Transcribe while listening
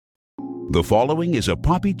The following is a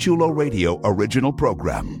Papi Chulo Radio original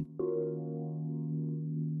program.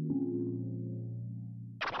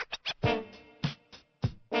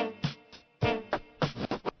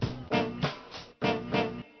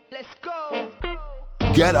 Let's go!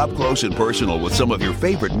 Get up close and personal with some of your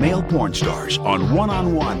favorite male porn stars on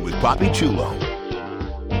One-on-One with Papi Chulo.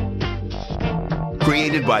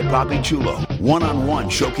 Created by Papi Chulo, One-on-One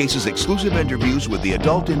showcases exclusive interviews with the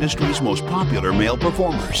adult industry's most popular male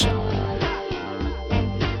performers.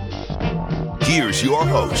 Here's your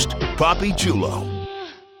host, Papi Chulo.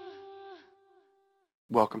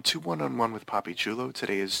 Welcome to One-on-One with Papi Chulo.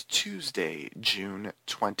 Today is Tuesday, June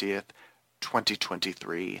 20th,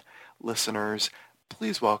 2023. Listeners,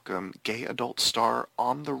 please welcome gay adult star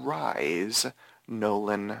on the rise,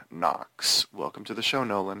 NOLAN KNOX. Welcome to the show,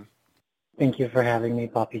 NOLAN. Thank you for having me,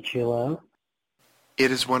 Papi Chulo. It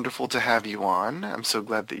is wonderful to have you on. I'm so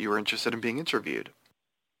glad that you were interested in being interviewed.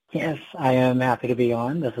 Yes, I am happy to be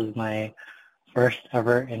on. This is my first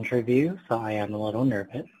ever interview, so I am a little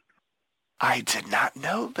nervous. I did not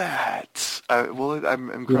know that. I'm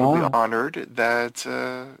incredibly honored that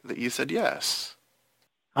you said yes.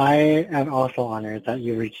 I am also honored that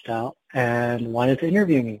you reached out and wanted to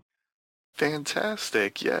interview me.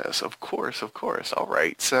 Fantastic. Yes, of course. All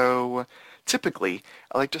right. So typically,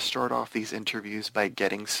 I like to start off these interviews by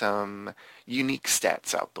getting some unique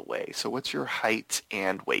stats out the way. So what's your height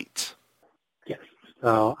and weight? Yes.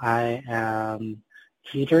 So I am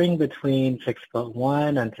teetering between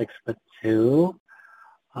 6'1" and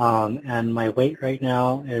 6'2", and my weight right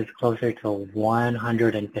now is closer to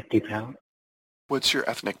 150 pounds. What's your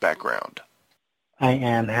ethnic background? I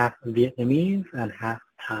am half Vietnamese and half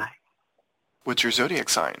Thai. What's your zodiac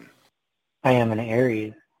sign? I am an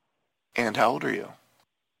Aries. And how old are you?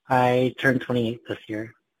 I turned 28 this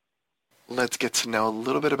year. Let's get to know a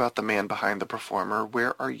little bit about the man behind the performer.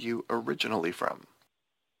 Where are you originally from?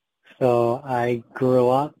 So I grew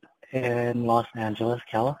up in Los Angeles,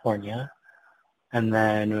 California, and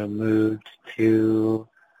then moved to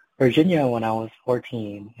Virginia when I was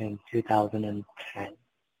 14 in 2010.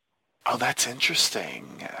 Oh, that's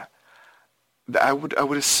interesting. I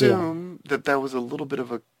would assume that was a little bit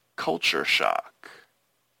of a culture shock.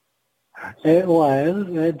 It was.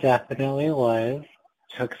 It definitely was.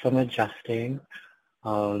 Took some adjusting.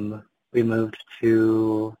 We moved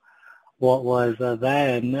to what was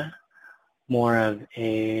then more of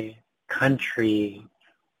a country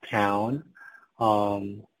town.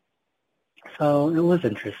 So it was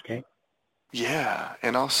interesting. Yeah,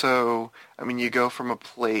 and also, I mean, you go from a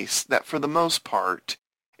place that for the most part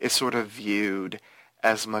is sort of viewed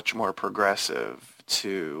as much more progressive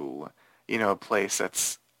to, a place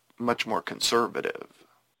that's much more conservative.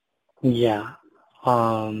 Yeah.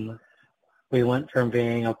 We went from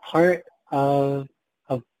being a part of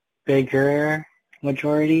a bigger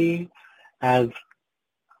majority as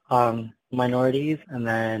minorities, and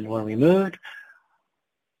then when we moved,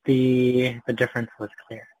 the difference was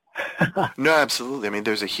clear. No, absolutely. I mean,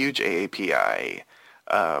 there's a huge AAPI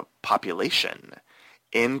population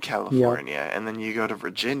in California, and then you go to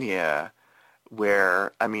Virginia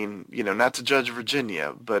where, I mean, not to judge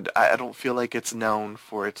Virginia, but I don't feel like it's known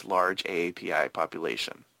for its large AAPI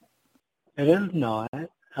population. It is not,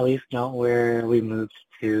 at least not where we moved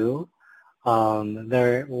to.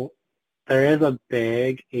 There is a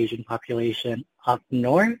big Asian population up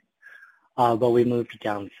north, but we moved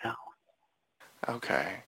down south.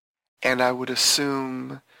 Okay. And I would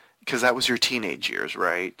assume, because that was your teenage years,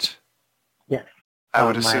 right? Yes. I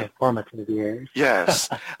would assume my formative years. Yes.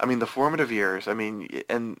 I mean, the formative years, I mean,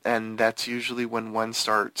 and that's usually when one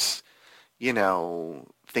starts,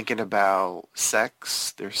 thinking about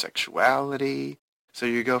sex, their sexuality. So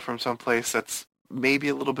you go from some place that's maybe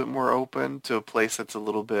a little bit more open to a place that's a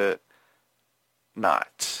little bit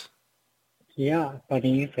not. Yeah,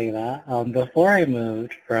 funny you say that. Before I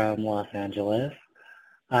moved from Los Angeles,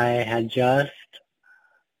 I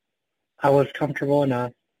was comfortable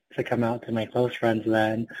enough to come out to my close friends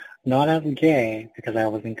then, not as gay because I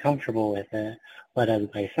wasn't comfortable with it, but as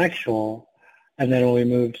bisexual. And then when we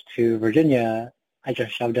moved to Virginia, I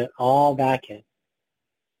just shoved it all back in.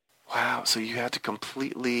 Wow, so you had to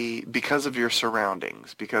completely, because of your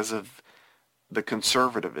surroundings, because of the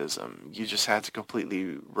conservatism, you just had to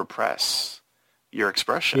completely repress your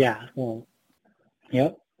expression. Yeah. Well,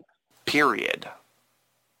 yep. Period.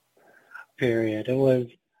 It was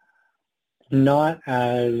not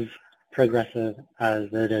as progressive as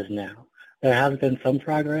it is now. There has been some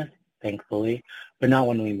progress, thankfully, but not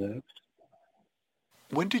when we moved.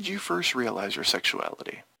 When did you first realize your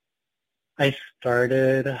sexuality? I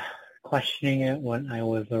started questioning it when I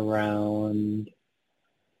was around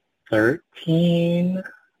 13,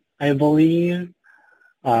 I believe.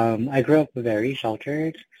 I grew up very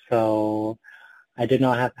sheltered, so I did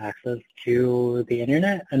not have access to the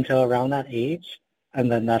internet until around that age.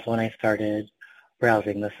 And then that's when I started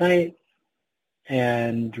browsing the site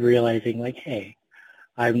and realizing, like, hey,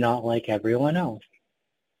 I'm not like everyone else.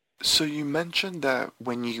 So you mentioned that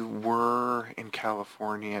when you were in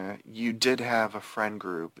California, you did have a friend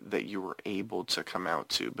group that you were able to come out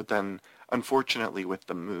to, but then unfortunately with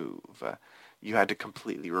the move, you had to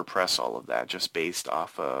completely repress all of that just based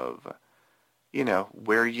off of,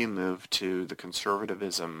 where you moved to, the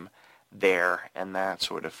conservatism there, and that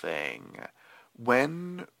sort of thing.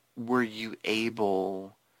 When were you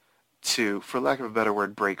able to, for lack of a better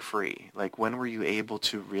word, break free? Like, when were you able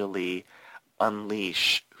to really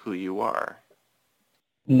unleash who you are?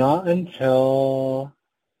 Not until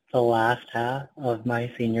the last half of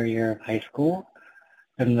my senior year of high school,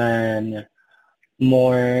 and then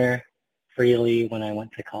more freely when I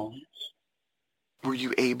went to college. Were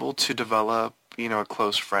you able to develop, a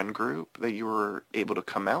close friend group that you were able to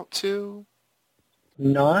come out to?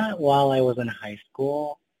 Not while I was in high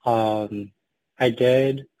school. I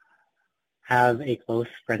did have a close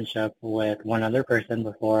friendship with one other person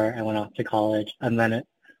before I went off to college, and then it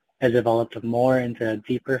developed more into a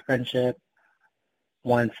deeper friendship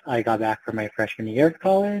once I got back from my freshman year of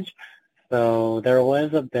college. So there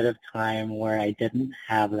was a bit of time where I didn't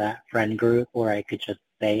have that friend group where I could just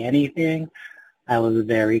say anything. I was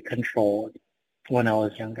very controlled when I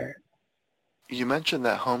was younger. You mentioned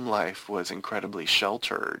that home life was incredibly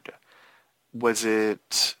sheltered. Was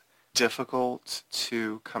it difficult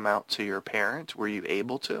to come out to your parents? Were you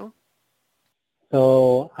able to?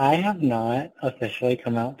 So I have not officially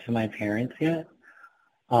come out to my parents yet.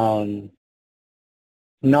 Not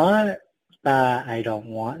that I don't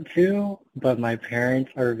want to, but my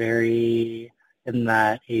parents are very in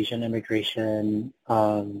that Asian immigrant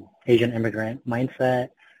mindset.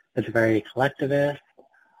 It's very collectivist.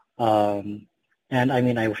 And I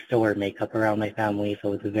mean, I still wear makeup around my family,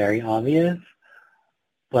 so it's very obvious.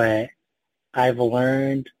 But I've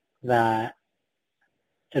learned that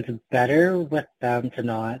it's better with them to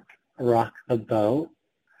not rock the boat,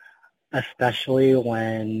 especially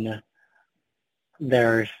when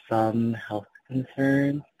there are some health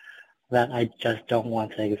concerns that I just don't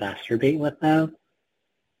want to exacerbate with them.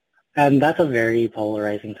 And that's a very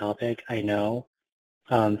polarizing topic, I know.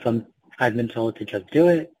 I've been told to just do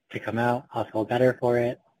it, to come out, I'll feel better for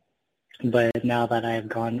it. But now that I've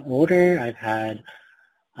gotten older, I've had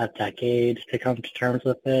a decade to come to terms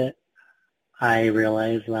with it, I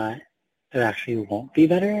realize that it actually won't be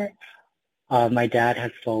better. My dad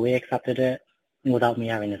has slowly accepted it without me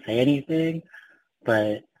having to say anything,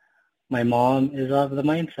 but my mom is of the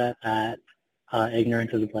mindset that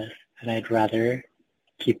ignorance is bliss, and I'd rather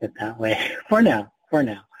keep it that way for now.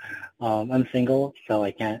 I'm single, so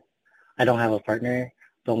I don't have a partner,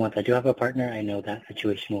 but once I do have a partner, I know that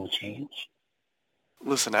situation will change.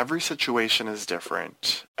 Listen, every situation is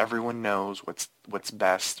different. Everyone knows what's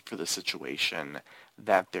best for the situation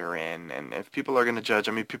that they're in. And if people are going to judge,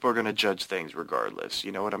 people are going to judge things regardless.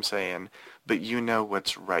 You know what I'm saying? But you know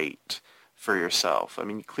what's right for yourself.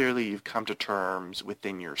 Clearly you've come to terms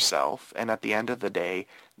within yourself. And at the end of the day,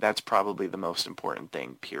 that's probably the most important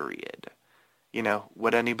thing, period.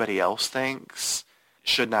 What anybody else thinks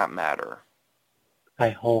should not matter. I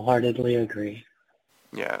wholeheartedly agree.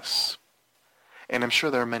 Yes. And I'm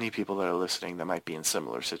sure there are many people that are listening that might be in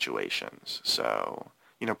similar situations. So,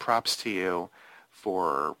 props to you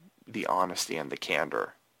for the honesty and the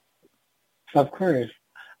candor. Of course,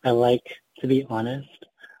 I like to be honest.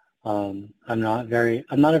 I'm not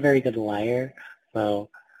a very good liar, so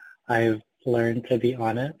I've learned to be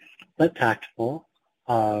honest but tactful.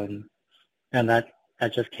 And that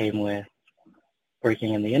just came with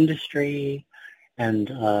working in the industry and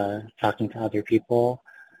talking to other people.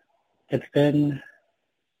 It's been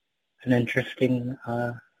an interesting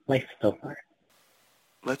life so far.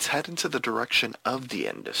 Let's head into the direction of the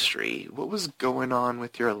industry. What was going on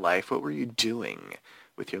with your life? What were you doing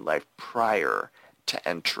with your life prior to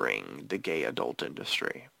entering the gay adult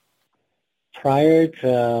industry? Prior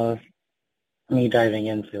to me diving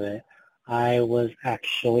into it, I was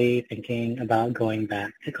actually thinking about going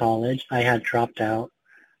back to college. I had dropped out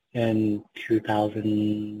in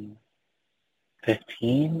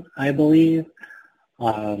 2015, I believe.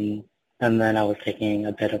 And then I was taking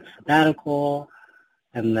a bit of sabbatical,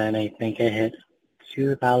 and then I think it hit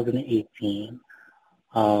 2018.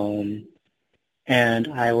 And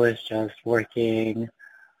I was just working,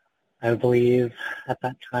 I believe at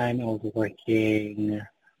that time I was working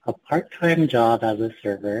a part-time job as a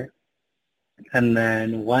server. And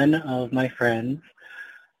then one of my friends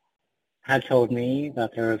had told me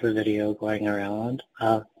that there was a video going around,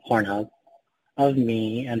 Pornhub, of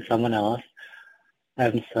me and someone else.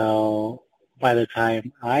 And so by the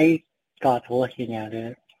time I got to looking at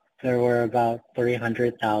it, there were about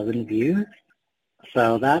 300,000 views.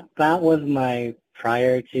 So that was my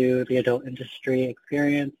prior to the adult industry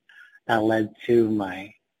experience that led to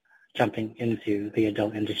my jumping into the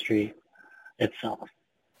adult industry itself.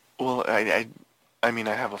 Well, I mean,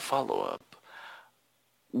 I have a follow-up.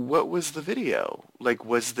 What was the video? Like,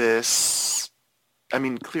 was this... I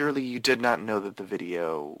mean, clearly you did not know that the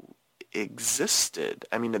video existed.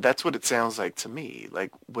 I mean, that's what it sounds like to me.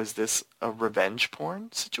 Like, was this a revenge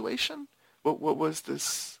porn situation? What was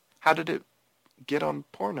this? How did it get on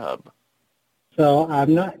Pornhub? So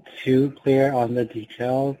I'm not too clear on the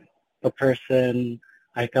details. The person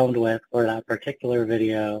I filmed with for that particular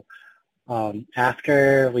video,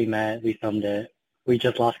 after we met, we filmed it. We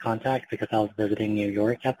just lost contact because I was visiting New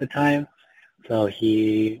York at the time. So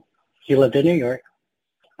he lived in New York.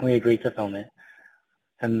 We agreed to film it.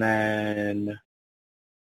 And then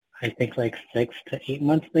I think like 6 to 8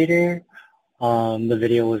 months later, the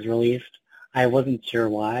video was released. I wasn't sure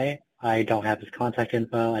why. I don't have his contact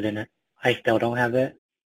info. I still don't have it.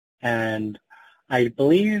 And I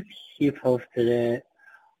believe he posted it,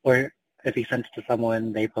 or if he sent it to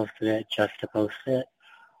someone, they posted it just to post it.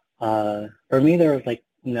 For me, there was like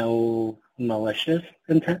no malicious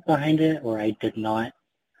intent behind it, or I did not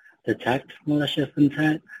detect malicious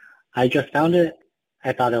intent. I just found it.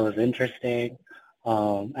 I thought it was interesting.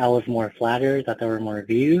 I was more flattered that there were more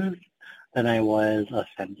views than I was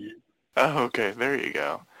offended. Oh, okay, there you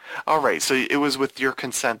go. All right, so it was with your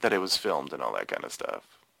consent that it was filmed and all that kind of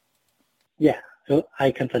stuff. Yeah, so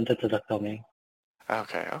I consented to the filming.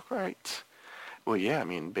 Okay, all right. Well, yeah, I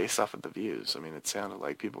mean, based off of the views, I mean, it sounded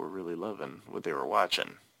like people were really loving what they were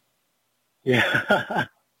watching. Yeah.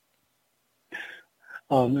 It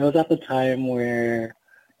was at the time where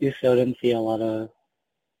you still didn't see a lot of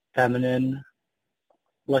feminine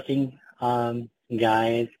looking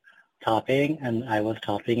guys topping, and I was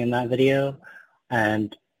topping in that video,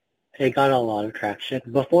 and it got a lot of traction.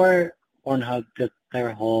 Before Pornhub did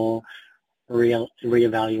their whole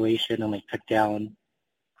reevaluation and like took down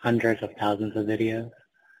hundreds of thousands of videos.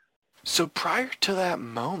 So prior to that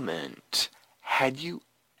moment, had you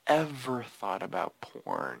ever thought about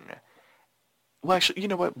porn? Well, actually, you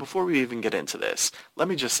know what? Before we even get into this, let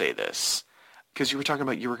me just say this. Because you were talking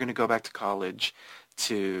about you were going to go back to college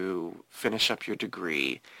to finish up your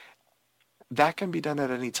degree. That can be done at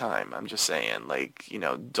any time. I'm just saying, like, you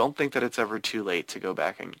know, don't think that it's ever too late to go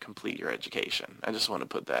back and complete your education. I just want to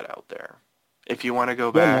put that out there. If you want to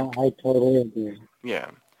go Yeah, no, back, I totally agree. yeah.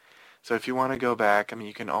 So if you want to go back, I mean,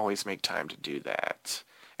 you can always make time to do that.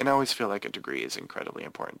 And I always feel like a degree is incredibly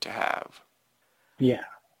important to have. Yeah.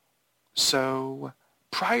 So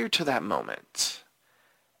prior to that moment,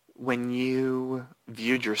 when you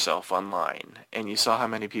viewed yourself online and you saw how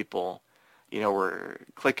many people, you know, were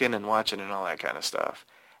clicking and watching and all that kind of stuff,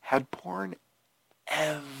 had porn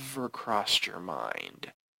ever crossed your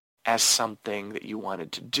mind as something that you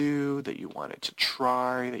wanted to do, that you wanted to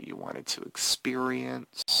try, that you wanted to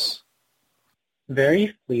experience?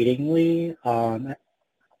 Very fleetingly,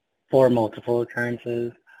 for multiple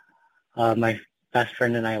occurrences. My best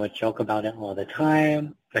friend and I would joke about it all the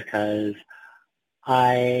time because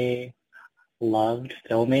I loved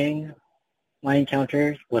filming my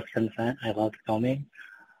encounters with consent. I loved filming,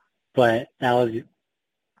 but that was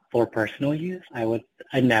for personal use.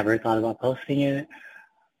 I never thought about posting it,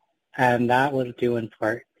 and that was due in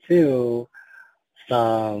part to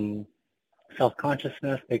some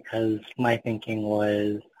self-consciousness because my thinking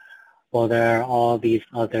was, well, there are all these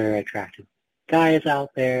other attractive guys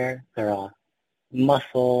out there. They're all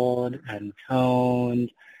muscled and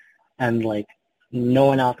toned, and like no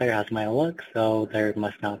one out there has my look, so there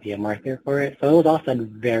must not be a market for it. So it was all said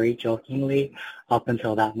very jokingly up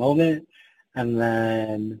until that moment, and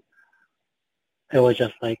then it was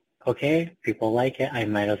just like, okay, people like it, I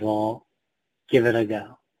might as well give it a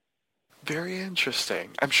go. Very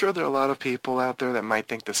interesting. I'm sure there are a lot of people out there that might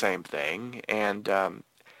think the same thing, and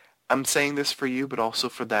I'm saying this for you, but also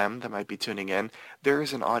for them that might be tuning in. There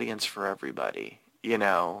is an audience for everybody. You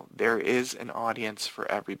know, there is an audience for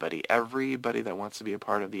everybody. Everybody that wants to be a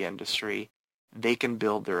part of the industry, they can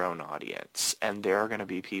build their own audience, and there are going to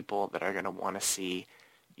be people that are going to want to see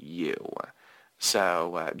you.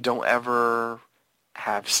 So don't ever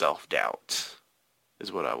have self-doubt,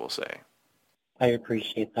 is what I will say. I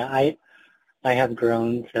appreciate that. I have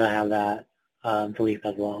grown to have that belief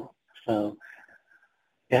as well. So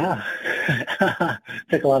Yeah.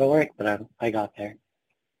 Took a lot of work, but I got there.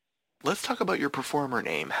 Let's talk about your performer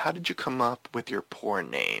name. How did you come up with your porn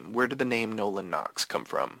name? Where did the name Nolan Knox come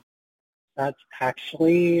from? That's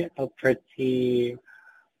actually a pretty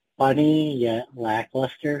funny yet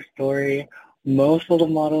lackluster story. Most of the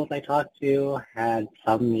models I talked to had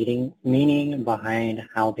some meaning behind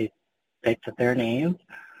how they picked their names.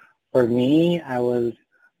 For me, I was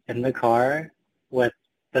in the car with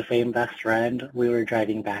the same best friend. We were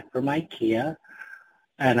driving back from IKEA,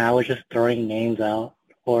 and I was just throwing names out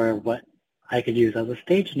for what I could use as a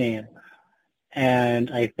stage name.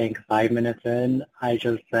 And I think 5 minutes in, I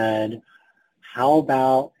just said, how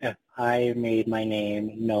about if I made my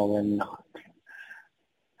name Nolan Knox?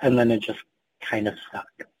 And then it just kind of stuck.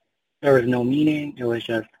 There was no meaning. It was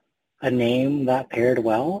just a name that paired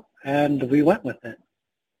well, and we went with it.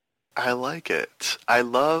 I like it. I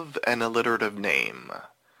love an alliterative name.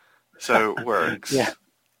 So it Yeah, works.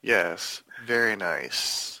 Yes, very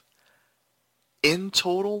nice. In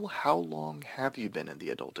total, how long have you been in the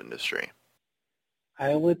adult industry?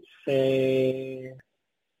 I would say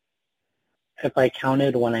if I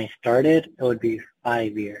counted when I started, it would be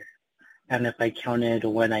 5 years. And if I counted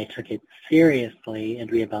when I took it seriously, it'd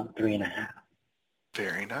be about 3.5.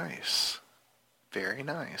 Very nice. Very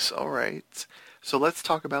nice. All right. So let's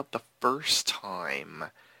talk about the first time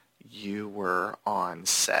you were on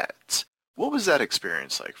set. What was that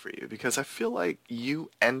experience like for you? Because I feel like you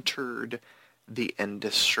entered the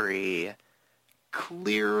industry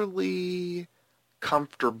clearly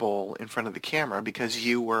comfortable in front of the camera because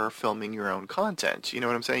you were filming your own content. You know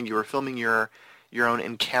what I'm saying? You were filming your own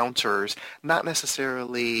encounters, not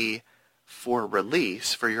necessarily for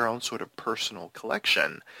release, for your own sort of personal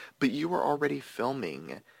collection, but you were already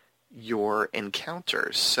filming your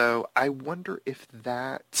encounters. So I wonder if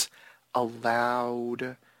that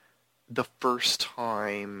allowed the first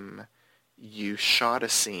time you shot a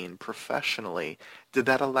scene professionally, did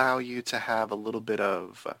that allow you to have a little bit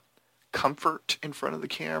of comfort in front of the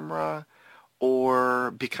camera?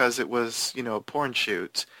 Or because it was, a porn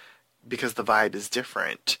shoot, because the vibe is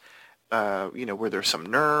different, were there some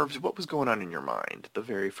nerves? What was going on in your mind the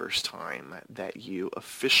very first time that you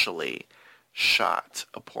officially shot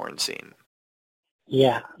a porn scene?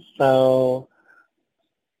 Yeah, so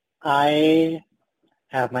I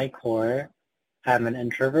have my core. I'm an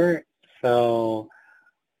introvert, so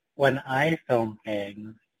when I film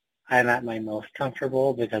things, I'm at my most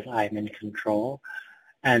comfortable because I'm in control,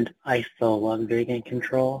 and I still love being in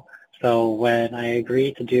control. So when I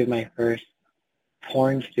agreed to do my first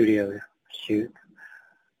porn studio shoot,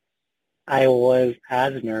 I was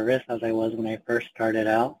as nervous as I was when I first started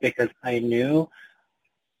out because I knew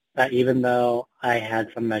that even though I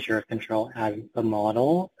had some measure of control as the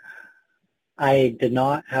model, I did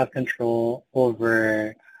not have control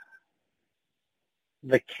over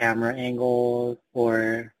the camera angles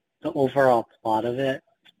or the overall plot of it.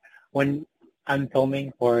 When I'm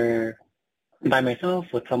filming by myself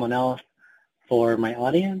with someone else for my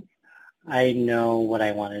audience, I know what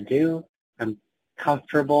I want to do. I'm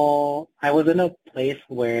comfortable. I was in a place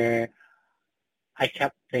where I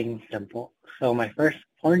kept things simple. So my first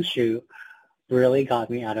porn shoot really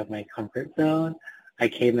got me out of my comfort zone. I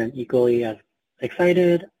came in equally as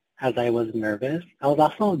excited as I was nervous. I was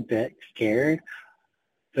also a bit scared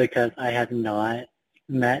because I had not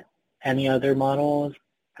met any other models,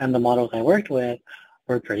 and the models I worked with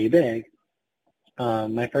were pretty big.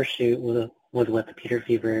 My first shoot was with Peter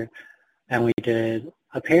Fever, and we did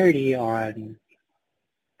a parody on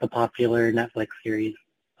the popular Netflix series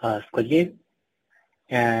Squid Game.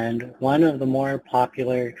 And one of the more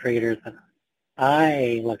popular creators that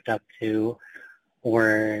I looked up to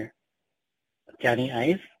were Johnny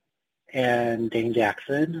Ice and Dane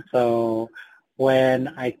Jackson. So when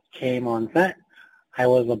I came on set, I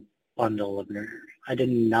was a bundle of nerves. I did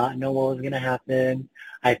not know what was going to happen.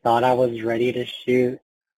 I thought I was ready to shoot,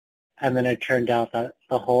 and then it turned out that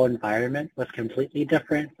the whole environment was completely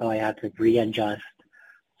different, so I had to readjust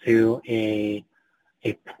to a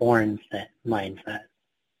porn set mindset.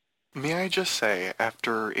 May I just say,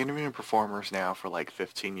 after interviewing performers now for like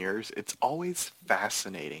 15 years, it's always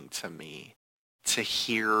fascinating to me to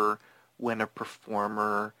hear when a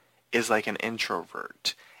performer is like an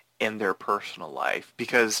introvert in their personal life.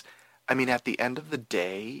 Because, I mean, at the end of the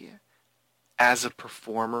day, as a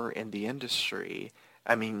performer in the industry,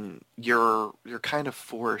 I mean, you're kind of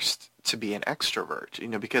forced to be an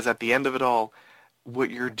extrovert, because at the end of it all,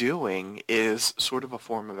 what you're doing is sort of a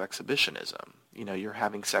form of exhibitionism. You're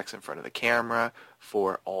having sex in front of the camera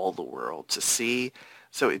for all the world to see.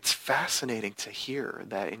 So it's fascinating to hear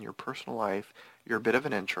that in your personal life, you're a bit of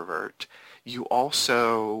an introvert. You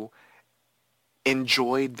also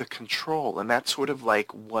enjoyed the control, and that's sort of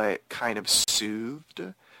like what kind of soothed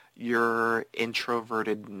your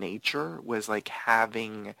introverted nature, was like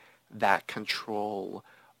having that control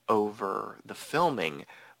over the filming.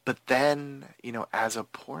 But then, as a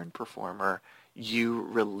porn performer, you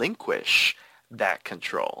relinquish that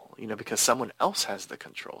control, because someone else has the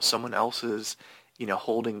control. Someone else is,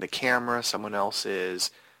 holding the camera. Someone else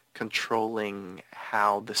is controlling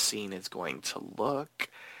how the scene is going to look.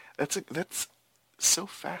 That's so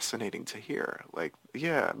fascinating to hear. Like,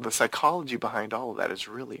 yeah, the psychology behind all of that is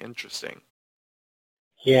really interesting.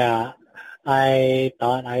 Yeah, I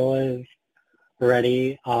thought I was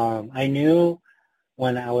ready. I knew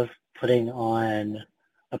when I was putting on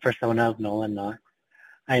a persona of NOLAN NOX,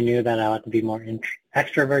 I knew that I had to be more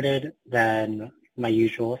extroverted than my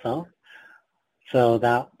usual self. So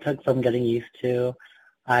that took some getting used to.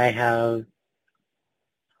 I have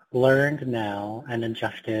learned now and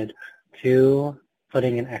adjusted to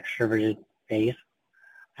putting an extroverted face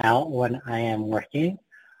out when I am working.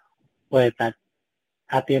 But that,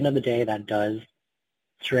 at the end of the day, that does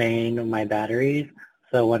drain my batteries.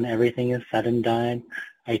 So when everything is said and done,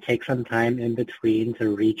 I take some time in between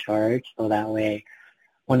to recharge, so that way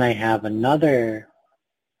when I have another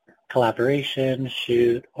collaboration,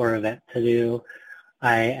 shoot, or event to do,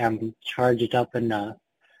 I am charged up enough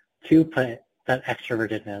to put that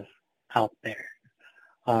extrovertedness out there.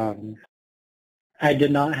 I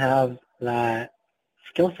did not have that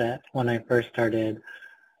skill set when I first started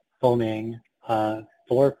filming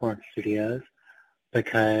for porn studios,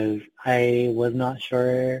 because I was not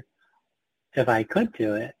sure if I could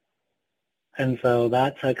do it. And so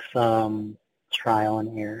that took some trial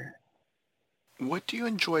and error. What do you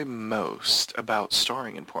enjoy most about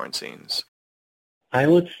starring in porn scenes? I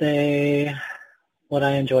would say what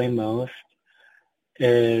I enjoy most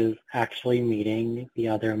is actually meeting the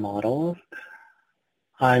other models.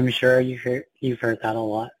 I'm sure you've heard that a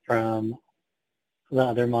lot from the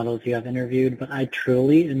other models you have interviewed, but I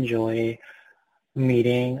truly enjoy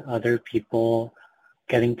meeting other people,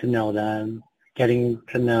 getting to know them, getting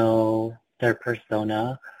to know their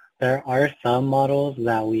persona. There are some models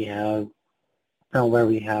that we have, where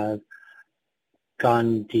we have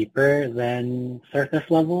gone deeper than surface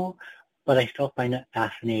level, but I still find it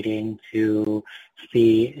fascinating to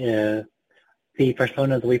see if the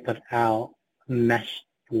personas we put out mesh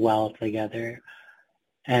well together.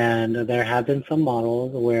 And there have been some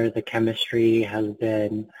models where the chemistry has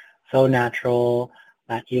been so natural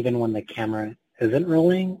that even when the camera isn't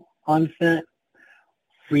rolling on set,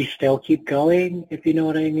 we still keep going, if you know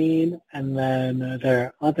what I mean. And then there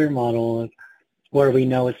are other models where we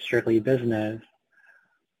know it's strictly business,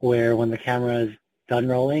 where when the camera is done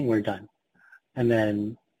rolling, we're done. And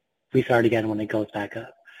then we start again when it goes back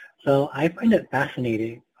up. So I find it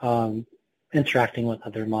fascinating interacting with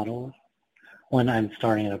other models when I'm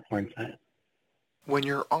starting at a porn set. When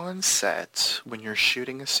you're on set, when you're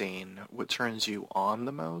shooting a scene, what turns you on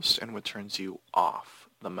the most and what turns you off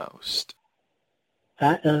the most?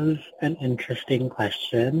 That is an interesting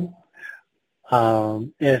question.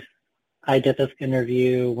 If I did this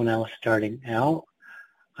interview when I was starting out,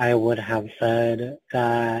 I would have said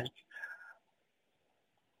that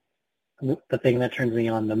the thing that turns me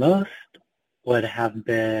on the most would have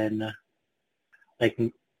been like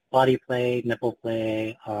body play, nipple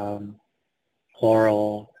play,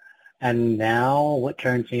 oral. And now what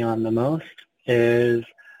turns me on the most is,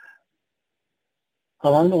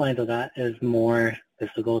 along the lines of that, is more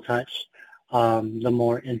physical touch. The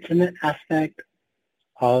more intimate aspect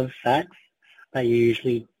of sex that you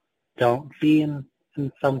usually don't see in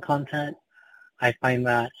some content, I find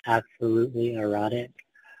that absolutely erotic.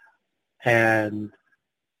 And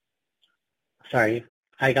sorry,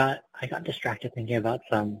 I got distracted thinking about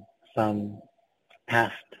some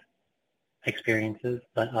past experiences,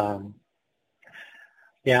 but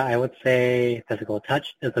yeah, I would say physical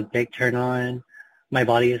touch is a big turn on. My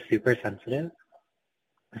body is super sensitive,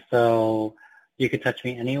 so you could touch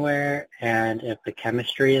me anywhere, and if the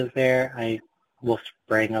chemistry is there, I will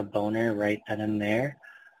spring a boner right then and there.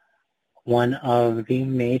 One of the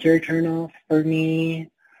major turn-offs for me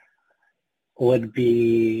would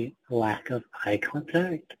be lack of eye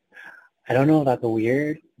contact. I don't know if that's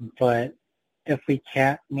weird, but if we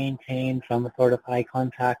can't maintain some sort of eye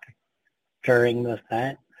contact during the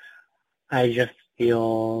set, I just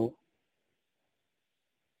feel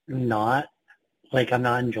not, like I'm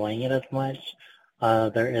not enjoying it as much.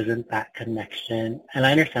 There isn't that connection. And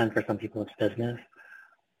I understand for some people it's business,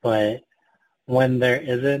 but when there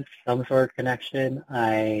isn't some sort of connection,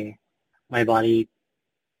 my body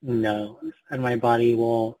knows, and my body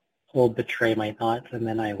will betray my thoughts, and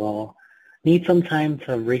then I will need some time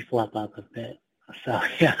to reflop up a bit. So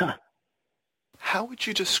yeah. How would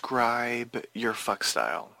you describe your fuck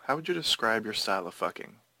style? How would you describe your style of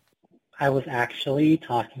fucking? I was actually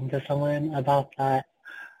talking to someone about that.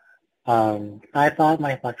 I thought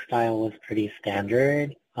my fuck style was pretty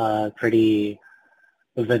standard, pretty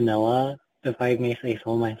vanilla, if I may say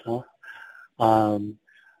so myself. Um,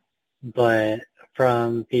 but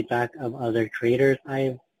from feedback of other creators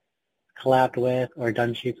I've collabed with or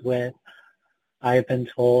done shoots with, I've been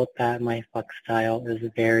told that my fuck style is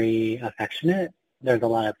very affectionate. There's a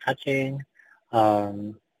lot of touching,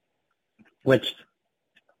 um, which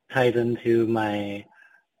ties into my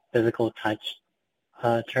physical touch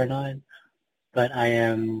turn on. But I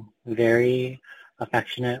am very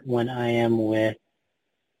affectionate when I am with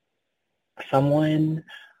someone.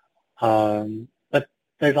 But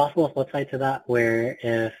there's also a flip side to that where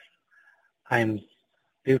if I'm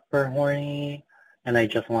super horny and I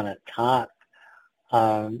just want to talk,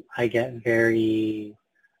 I get very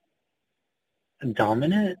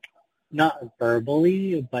dominant, not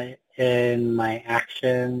verbally, but in my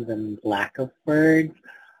actions and lack of words.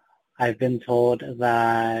 I've been told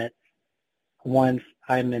that once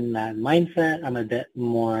I'm in that mindset, I'm a bit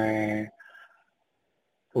more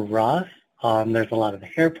rough. There's a lot of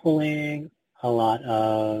hair pulling, a lot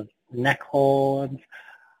of neck holds,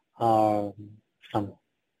 some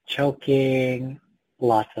choking,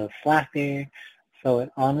 lots of slapping. So it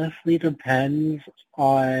honestly depends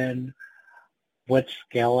on which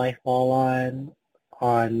scale I fall on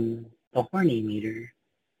the horny meter.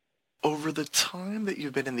 Over the time that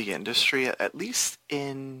you've been in the industry, at least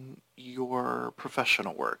in your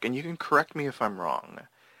professional work, and you can correct me if I'm wrong,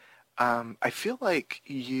 I feel like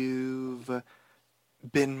you've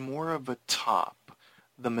been more of a top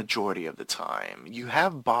the majority of the time. You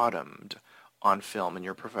have bottomed on film in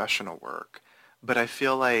your professional work, but I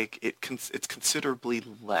feel like it's considerably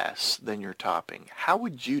less than your topping. How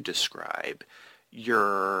would you describe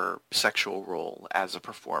your sexual role as a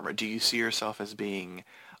performer? Do you see yourself as being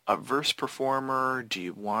a verse performer? Do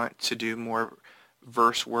you want to do more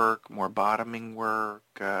verse work, more bottoming work?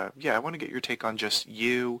 Yeah, I want to get your take on just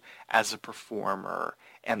you as a performer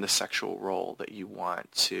and the sexual role that you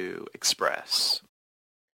want to express.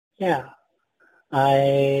 Yeah,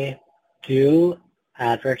 I do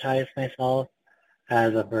advertise myself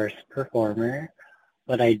as a verse performer,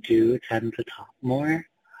 but I do tend to talk more,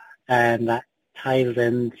 and that ties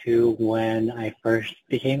into when I first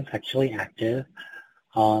became sexually active.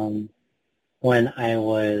 When I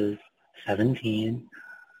was 17,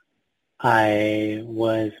 I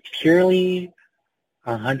was purely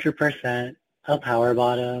 100% a power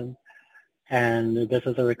bottom, and this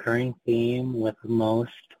is a recurring theme with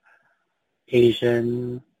most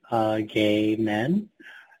Asian gay men,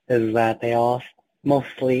 is that they all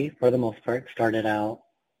mostly, for the most part, started out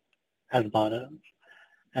as bottoms.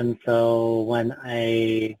 And so when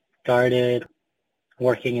I started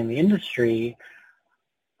working in the industry,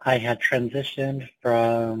 I had transitioned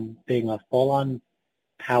from being a full-on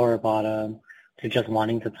power bottom to just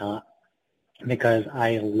wanting to top because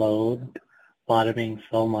I loathed bottoming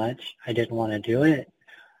so much. I didn't want to do it.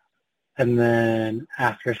 And then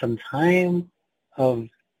after some time of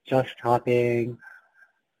just topping,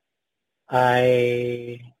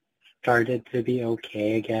 I started to be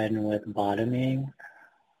okay again with bottoming.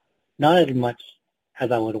 Not as much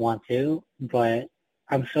as I would want to, but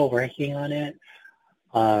I'm still working on it.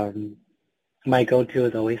 My go-to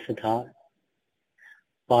is always to top.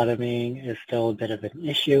 Bottoming is still a bit of an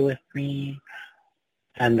issue with me,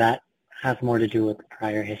 and that has more to do with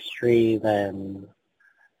prior history than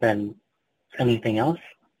anything else.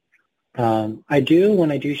 I do,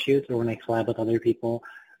 when I do shoots or when I collab with other people,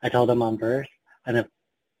 I tell them I'm verse, and if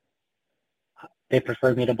they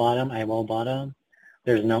prefer me to bottom, I will bottom.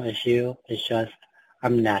 There's no issue. It's just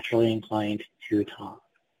I'm naturally inclined to top.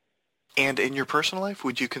 And in your personal life,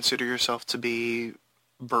 would you consider yourself to be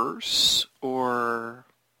verse or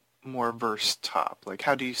more verse top? Like,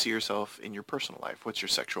 how do you see yourself in your personal life? What's your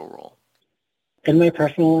sexual role? In my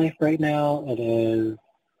personal life right now, it is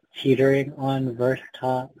teetering on verse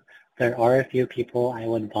top. There are a few people I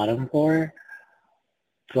would bottom for,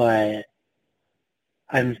 but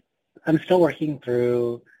I'm still working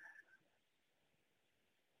through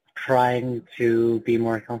trying to be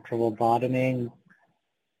more comfortable bottoming,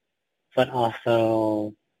 but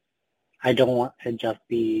also I don't want to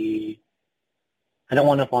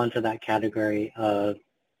fall into that category of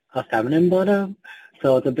a feminine bottom.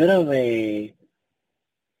 So it's a bit of a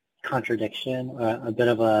contradiction, a bit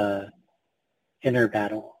of a inner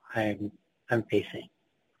battle I'm facing.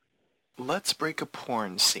 Let's break a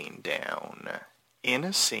porn scene down. In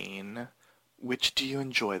a scene, which do you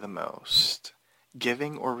enjoy the most?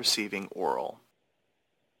 Giving or receiving oral?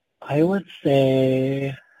 I would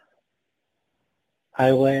say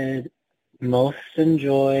I would most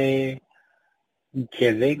enjoy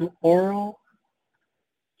giving oral.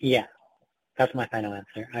 Yeah, that's my final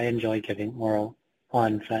answer. I enjoy giving oral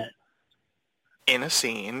on set. In a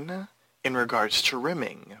scene, in regards to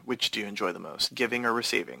rimming, which do you enjoy the most? Giving or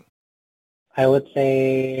receiving? I would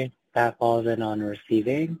say that falls in on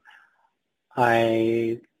receiving.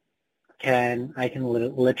 I I can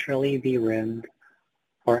literally be rimmed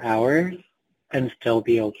for hours and still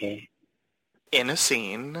be okay. In a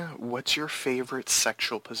scene, what's your favorite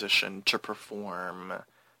sexual position to perform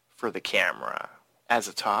for the camera? As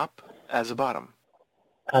a top, as a bottom?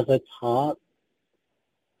 As a top,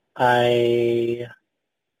 I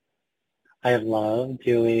I love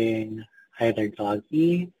doing either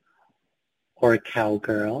doggy or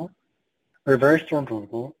cowgirl, reverse or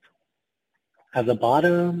normal. As a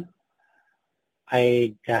bottom,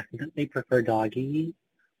 I definitely prefer doggy,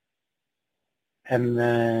 and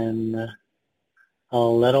then a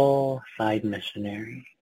little side missionary.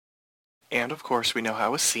 And of course, we know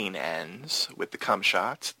how a scene ends with the cum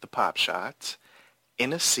shot, the pop shot.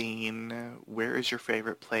 In a scene, where is your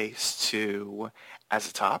favorite place to, as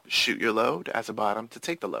a top, shoot your load, as a bottom, to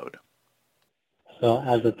take the load? So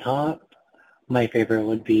as a top, my favorite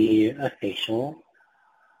would be a facial,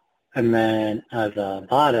 and then as a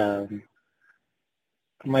bottom,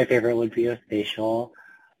 my favorite would be a facial.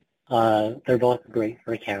 They're both great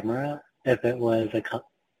for camera. If it was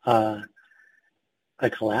a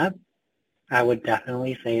collab, I would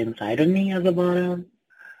definitely say inside of me as a bottom,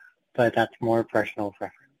 but that's more personal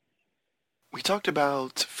preference. We talked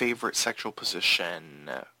about favorite sexual position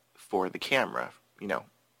for the camera,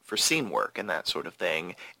 for scene work and that sort of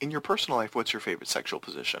thing. In your personal life, what's your favorite sexual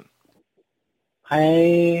position?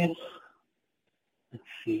 Let's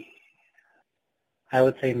see, I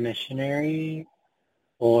would say missionary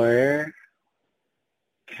or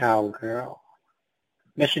cowgirl.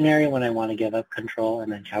 Missionary when I want to give up control,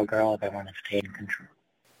 and then cowgirl if I want to stay in control.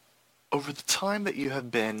 Over the time that you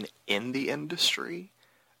have been in the industry,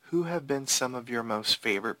 who have been some of your most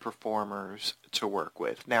favorite performers to work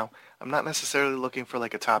with? Now, I'm not necessarily looking for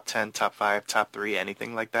like a top 10, top 5, top 3,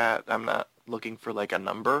 anything like that. I'm not looking for like a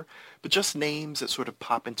number, but just names that sort of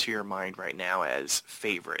pop into your mind right now as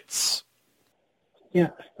favorites. Yeah,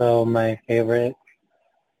 so my favorite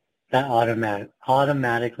that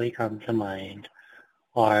automatically come to mind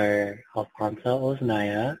are Alfonso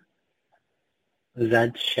Osnaya,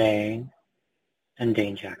 Zed Shang, and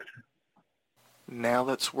Dane Jackson. Now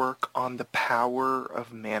let's work on the power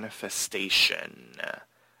of manifestation.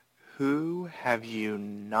 Who have you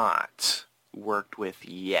not worked with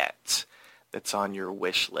yet that's on your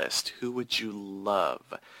wish list? Who would you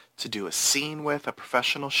love to do a scene with, a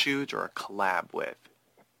professional shoot, or a collab with?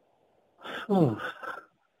 Oh,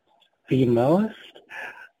 the most?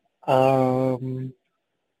 Um,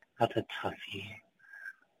 that's a toughie.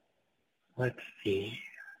 Let's see.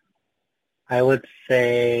 I would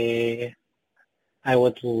say I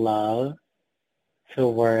would love to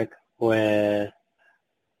work with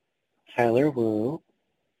Tyler Wu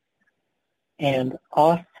and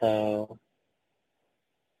also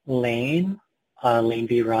Lane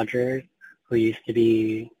B. Rogers, who used to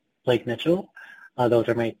be Blake Mitchell. Those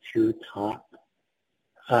are my two top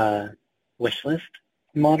wish list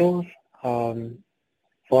models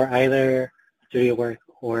for either studio work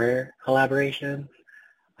or collaborations.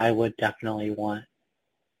 I would definitely want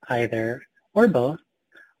either or both.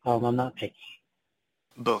 I'm not picky.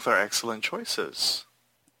 Both are excellent choices.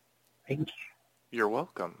 Thank you. You're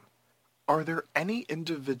welcome. Are there any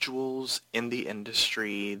individuals in the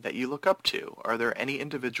industry that you look up to? Are there any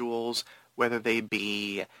individuals, whether they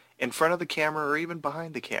be in front of the camera or even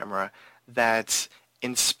behind the camera, that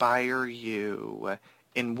inspire you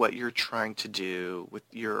in what you're trying to do with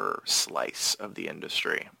your slice of the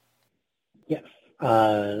industry? Yes.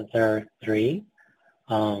 There are three.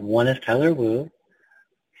 One is Tyler Wu.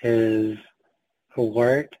 His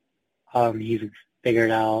work, he's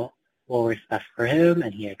figured out what works best for him,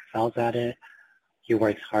 and he excels at it. He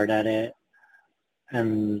works hard at it.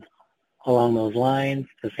 And along those lines,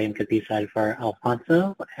 the same could be said for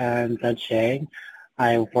Alfonso and Zed Shang.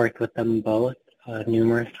 I've worked with them both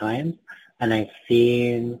numerous times, and I've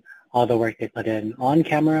seen all the work they put in on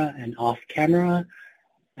camera and off camera,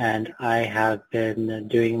 and I have been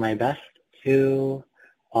doing my best to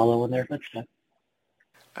follow in their footsteps.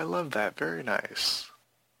 I love that. Very nice.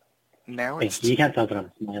 Now Thank you. You can't tell that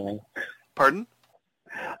I'm smiling. Pardon?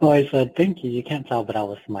 Oh, I said thank you. You can't tell, but I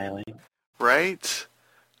was smiling. Right?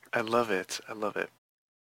 I love it. I love it.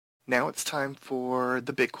 Now it's time for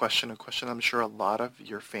the big question, a question I'm sure a lot of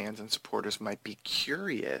your fans and supporters might be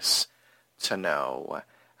curious to know.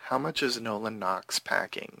 How much is Nolan Knox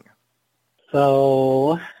packing?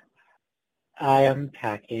 So I am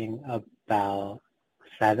packing about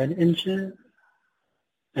 7 inches.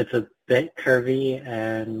 It's a bit curvy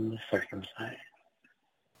and circumcised.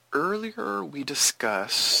 Earlier we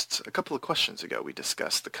discussed, a couple of questions ago, we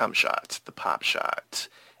discussed the cum shot, the pop shot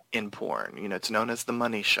in porn. You know, it's known as the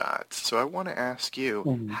money shot. So I want to ask you,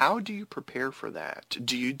 Mhm. how do you prepare for that?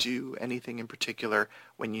 Do you do anything in particular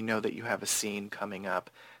when you know that you have a scene coming up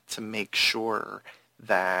to make sure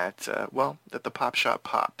that, that the pop shot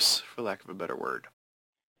pops, for lack of a better word?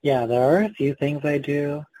 Yeah, there are a few things I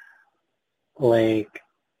do. Like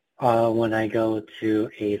when I go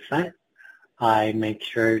to a set, I make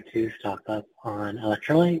sure to stock up on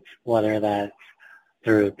electrolytes, whether that's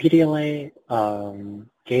through Pedialyte,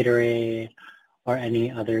 Gatorade, or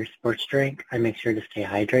any other sports drink. I make sure to stay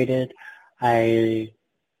hydrated. I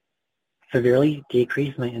severely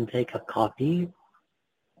decrease my intake of coffee,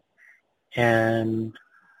 and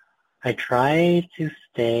I try to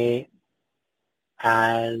stay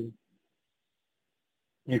as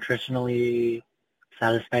nutritionally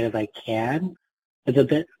satisfied as I can. It's a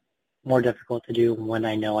bit more difficult to do when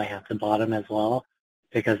I know I have to bottom as well,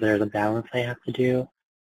 because there's a balance I have to do.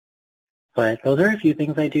 But those are a few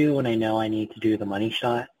things I do when I know I need to do the money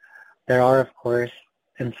shot. There are, of course,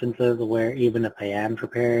 instances where even if I am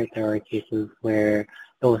prepared, there are cases where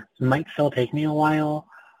it might still take me a while,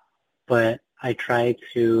 but I try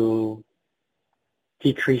to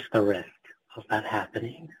decrease the risk of that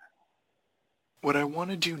happening. What I want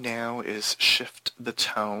to do now is shift the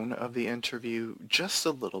tone of the interview just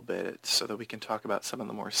a little bit so that we can talk about some of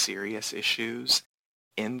the more serious issues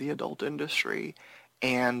in the adult industry.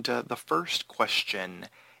 And the first question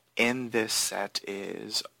in this set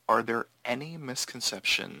is, are there any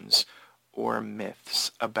misconceptions or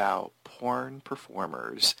myths about porn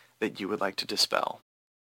performers that you would like to dispel?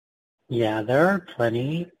 Yeah, there are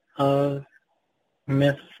plenty of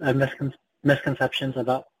myths and misconceptions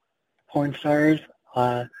about porn stars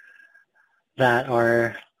that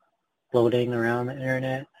are floating around the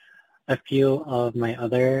internet. A few of my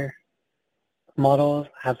other models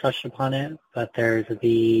have touched upon it, but there's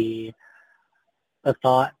the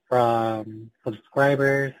thought from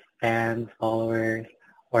subscribers, fans, followers,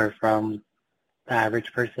 or from the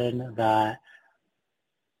average person that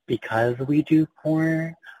because we do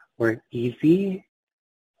porn, we're easy,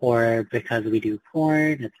 or because we do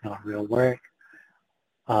porn, it's not real work.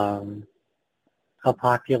 A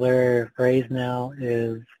popular phrase now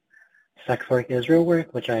is sex work is real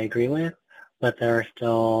work, which I agree with, but there are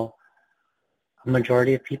still a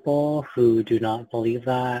majority of people who do not believe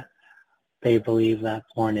that. They believe that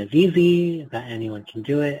porn is easy, that anyone can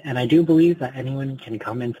do it, and I do believe that anyone can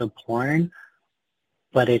come into porn,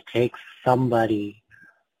 but it takes somebody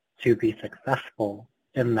to be successful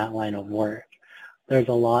in that line of work. There's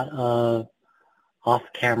a lot of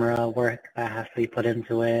off-camera work that has to be put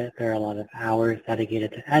into it. There are a lot of hours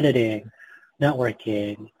dedicated to editing,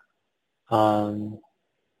 networking,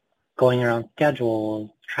 going around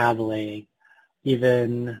schedules, traveling,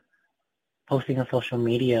 even posting on social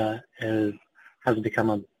media has become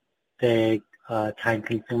a big time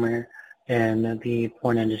consumer in the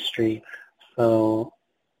porn industry. So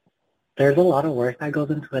there's a lot of work that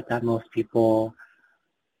goes into it that most people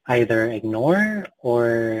either ignore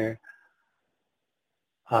or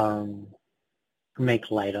make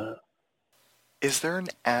light of. Is there an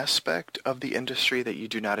aspect of the industry that you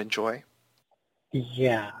do not enjoy?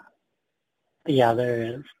 Yeah, there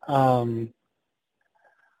is.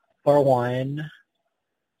 For one,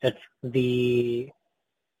 it's the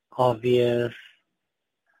obvious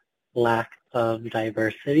lack of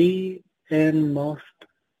diversity in most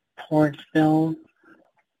porn films.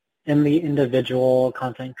 In the individual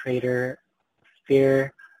content creator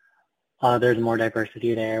sphere, there's more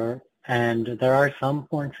diversity there. And there are some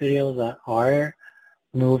porn studios that are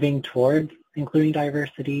moving towards including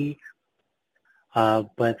diversity,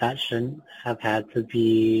 but that shouldn't have had to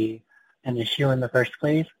be an issue in the first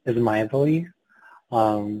place, is my belief.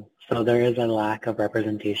 So there is a lack of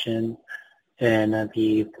representation in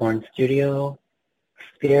the porn studio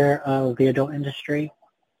sphere of the adult industry.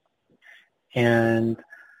 And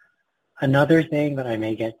another thing that I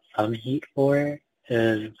may get some heat for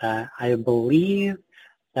is that I believe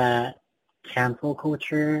that cancel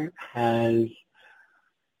culture has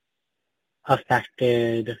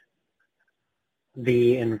affected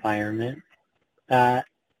the environment that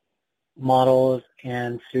models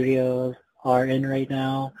and studios are in right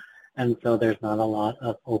now, and so there's not a lot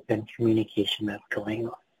of open communication that's going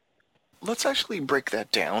on. Let's actually break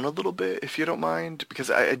that down a little bit, if you don't mind,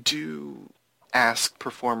 because I do ask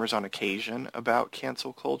performers on occasion about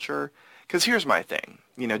cancel culture. Because here's my thing,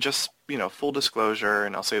 full disclosure,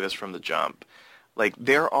 and I'll say this from the jump. Like,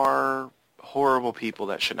 there are horrible people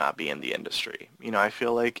that should not be in the industry. I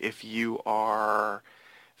feel like if you are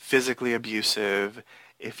physically abusive,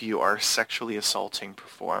 if you are sexually assaulting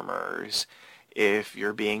performers, if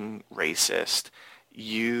you're being racist,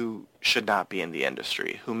 you should not be in the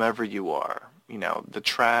industry, whomever you are. The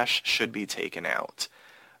trash should be taken out.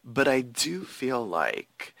 But I do feel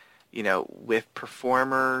like, with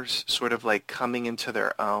performers sort of like coming into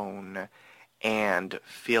their own and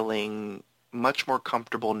feeling much more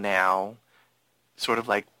comfortable now, sort of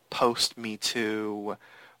like post Me Too,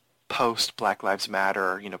 post Black Lives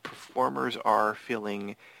Matter, performers are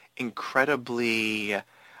feeling incredibly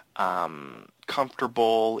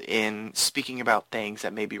comfortable in speaking about things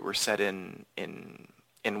that maybe were said in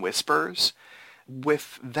whispers.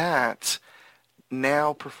 With that,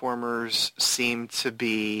 now performers seem to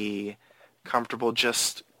be comfortable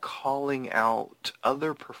just calling out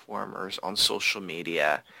other performers on social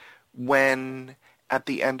media when at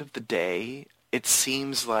the end of the day, it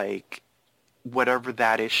seems like whatever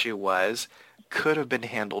that issue was could have been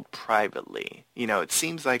handled privately. It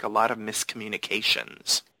seems like a lot of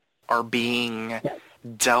miscommunications are being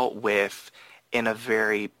dealt with in a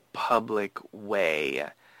very public way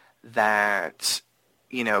that,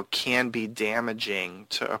 can be damaging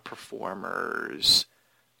to a performer's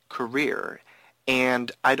career.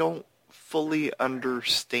 And I don't fully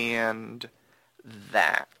understand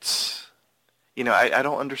that. I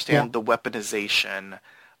don't understand the weaponization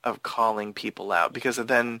of calling people out, because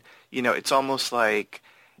then, it's almost like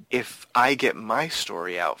if I get my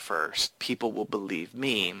story out first, people will believe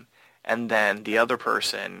me, and then the other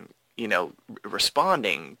person,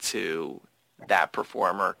 responding to that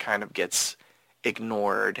performer kind of gets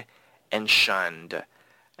ignored and shunned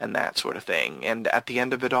and that sort of thing. And at the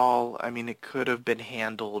end of it all, I mean, it could have been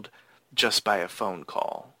handled just by a phone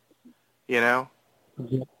call, Yeah,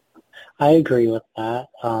 I agree with that.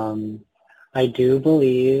 I do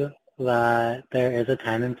believe that there is a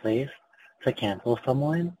time and place to cancel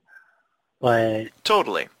someone, but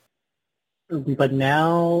Totally.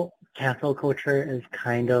 now cancel culture is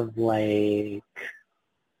kind of like,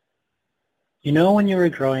 when you were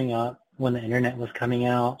growing up, when the internet was coming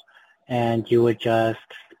out, and you would just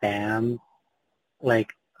spam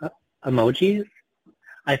like emojis?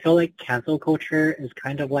 I feel like cancel culture is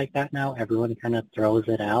kind of like that now. Everyone kind of throws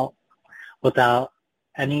it out without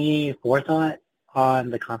any forethought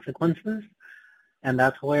on the consequences, and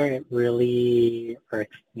that's where it really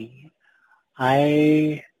irks me.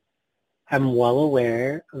 I am well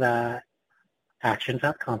aware that actions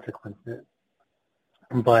have consequences,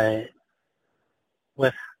 but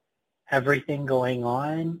with everything going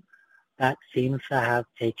on, that seems to have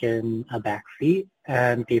taken a backseat,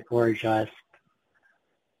 and people are just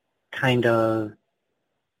kind of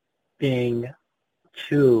being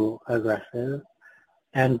too aggressive.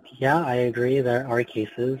 And yeah, I agree, there are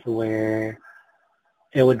cases where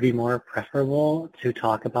it would be more preferable to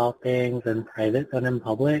talk about things in private than in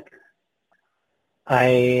public.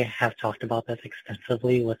 I have talked about this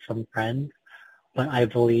extensively with some friends, but I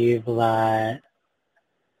believe that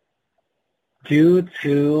due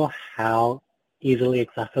to how easily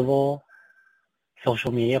accessible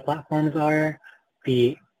social media platforms are,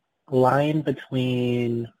 the line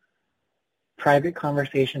between private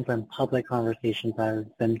conversations and public conversations has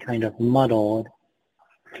been kind of muddled.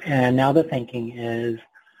 And now the thinking is,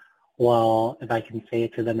 well, if I can say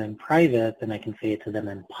it to them in private, then I can say it to them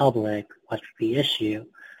in public. What's the issue?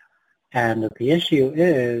 And the issue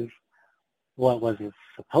is, what was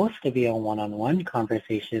supposed to be a one-on-one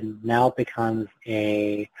conversation now becomes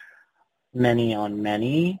a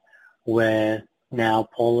many-on-many, with now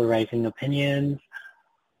polarizing opinions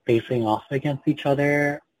facing off against each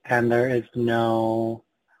other, and there's no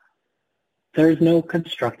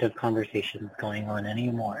constructive conversations going on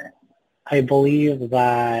anymore. I believe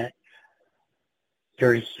that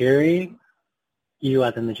you're hearing, you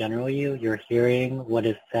as in the general you're hearing what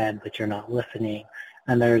is said, but you're not listening,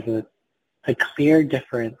 and there's a clear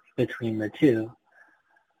difference between the two.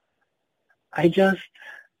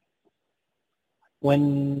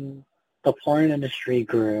 When the porn industry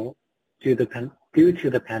grew due to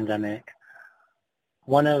the pandemic,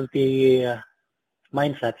 one of the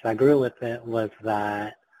mindsets that grew with it was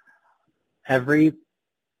that every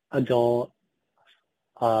adult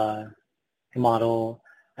model,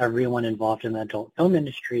 everyone involved in the adult film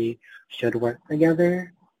industry should work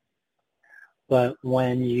together. But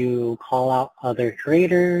when you call out other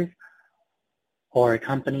creators or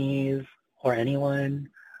companies or anyone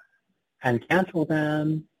and cancel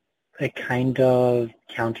them, it kind of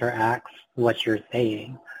counteracts what you're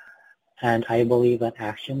saying. And I believe that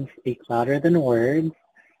actions speak louder than words.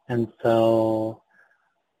 And so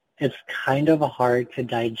it's kind of hard to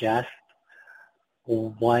digest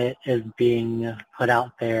what is being put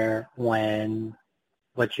out there when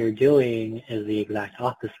what you're doing is the exact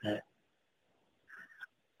opposite.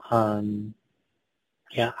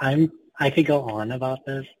 Yeah, I could go on about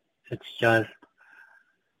this. It's just,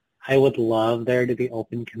 I would love there to be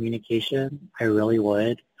open communication. I really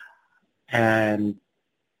would. And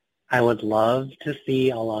I would love to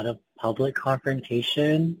see a lot of public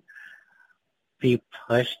confrontation be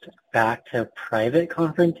pushed back to private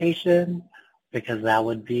confrontation, because that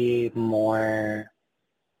would be more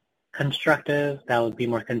constructive. That would be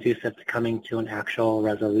more conducive to coming to an actual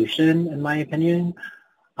resolution, in my opinion.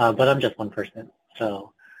 But I'm just one person.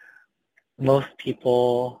 So most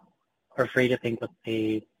people are free to think what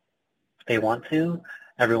they want to.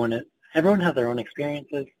 Everyone has their own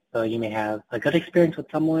experiences. So you may have a good experience with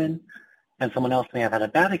someone, and someone else may have had a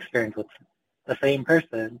bad experience with the same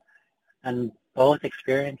person. And both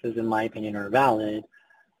experiences, in my opinion, are valid.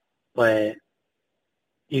 But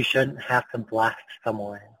you shouldn't have to blast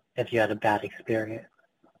someone if you had a bad experience.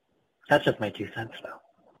 That's just my 2 cents, though.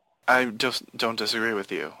 I just don't disagree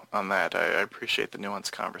with you on that. I appreciate the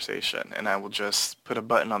nuanced conversation, and I will just put a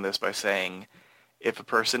button on this by saying, if a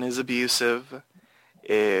person is abusive,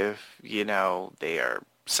 if, they are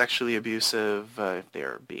sexually abusive, if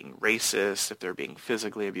they're being racist, if they're being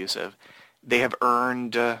physically abusive, they have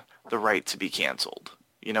earned the right to be canceled.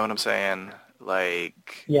 You know what I'm saying?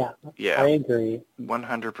 Yeah, I agree.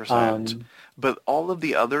 100%. But all of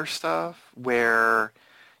the other stuff where,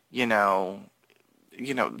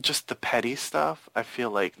 just the petty stuff, I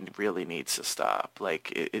feel like really needs to stop.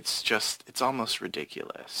 It's almost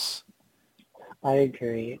ridiculous. I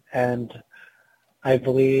agree. And I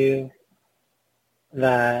believe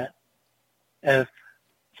that if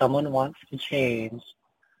someone wants to change,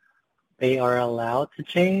 they are allowed to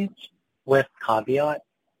change, with caveat,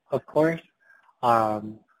 of course.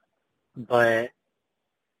 But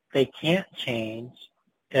they can't change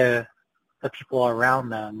if the people around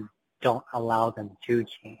them don't allow them to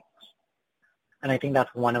change. And I think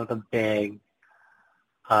that's one of the big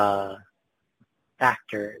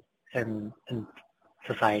factors in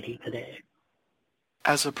society today.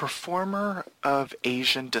 As a performer of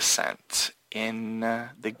Asian descent in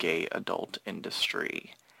the gay adult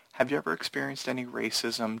industry, have you ever experienced any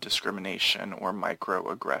racism, discrimination, or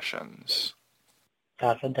microaggressions?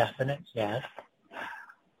 That's a definite yes.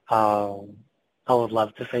 I would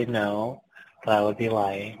love to say no, but I would be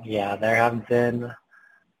lying. Yeah, there have been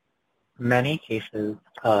many cases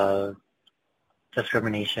of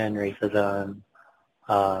discrimination, racism,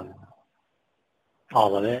 all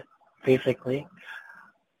of it, basically.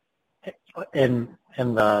 In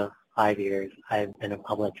the 5 years I've been a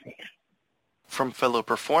public face. From fellow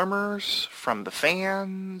performers? From the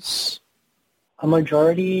fans? A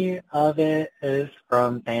majority of it is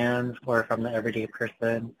from fans or from the everyday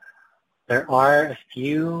person. There are a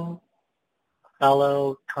few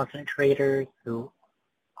fellow content creators who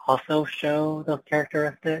also show those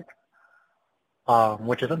characteristics,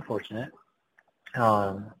 which is unfortunate.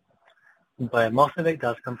 But most of it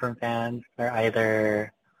does come from fans. They're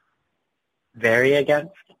either very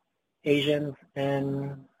against Asians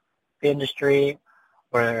in the industry,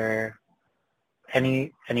 or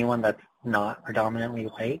anyone that's not predominantly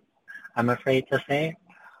white, I'm afraid to say.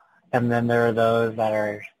 And then there are those that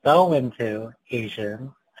are so into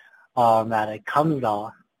Asians that it comes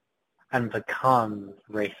off and becomes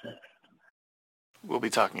racist. We'll be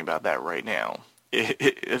talking about that right now.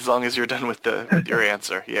 As long as you're done with your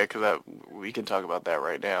answer. Yeah, because we can talk about that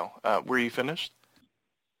right now. Were you finished?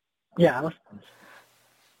 Yeah, I was finished.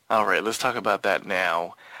 All right, let's talk about that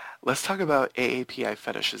now. Let's talk about AAPI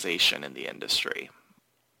fetishization in the industry.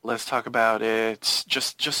 Let's talk about it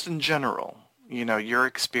just in general. Your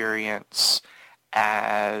experience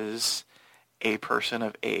as a person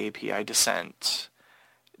of AAPI descent,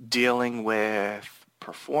 dealing with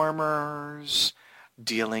performers,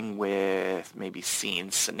 dealing with maybe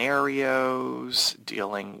scene scenarios,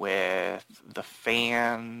 dealing with the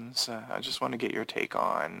fans. I just want to get your take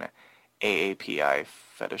on AAPI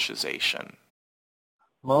fetishization.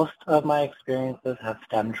 Most of my experiences have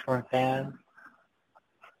stemmed from fans.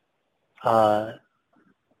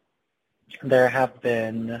 There have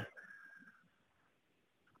been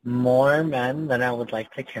more men than I would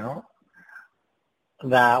like to count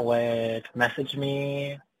that would message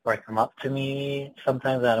me or come up to me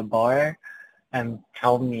sometimes at a bar and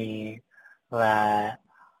tell me that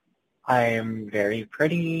I am very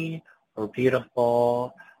pretty or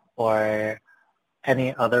beautiful or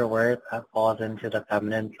any other word that falls into the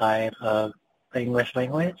feminine side of the English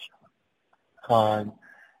language, um,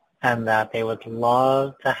 and that they would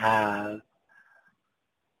love to have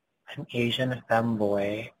an Asian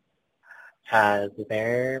femboy as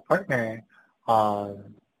their partner,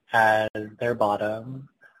 as their bottom,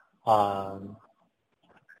 um,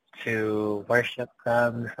 to worship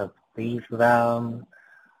them, to please them,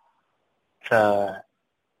 to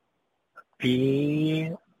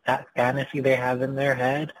be that fantasy they have in their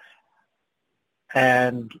head.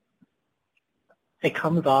 And it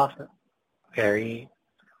comes off very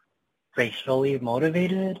racially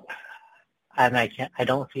motivated, and I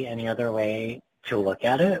don't see any other way to look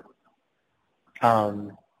at it.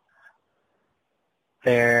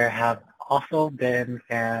 There have also been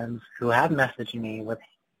fans who have messaged me with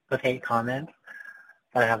hate comments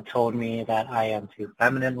that have told me that I am too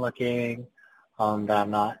feminine looking, that I'm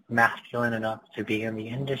not masculine enough to be in the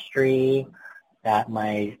industry, that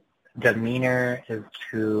my demeanor is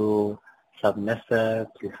too submissive,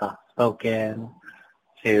 too soft-spoken,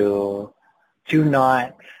 to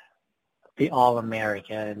not the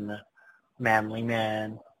all-American manly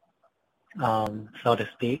man, so to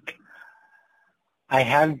speak. I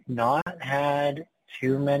have not had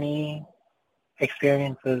too many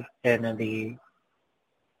experiences in the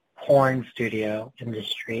porn studio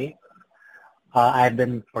industry. I've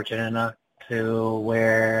been fortunate enough to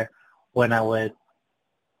where when I would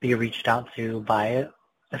be reached out to by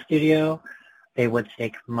a studio, they would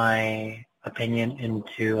take my opinion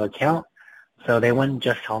into account. So they wouldn't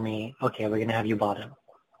just tell me, okay, we're going to have you bottom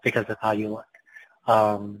because of how you look.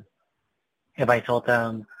 If I told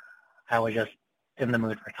them I was just in the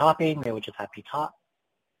mood for topping, they would just have me top.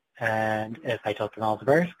 And if I told them I was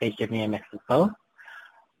verse, they'd give me a mix of both.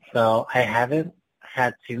 So I haven't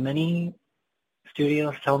had too many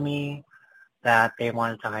studios tell me that they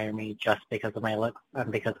wanted to hire me just because of my look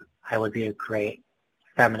and because I would be a great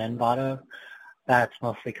feminine bottom. That's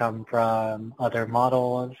mostly come from other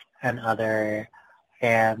models and other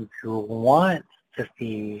fans who want to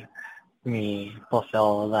see me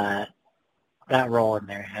fulfill that role in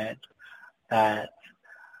their head, that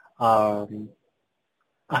a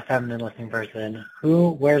feminine-looking person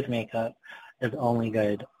who wears makeup is only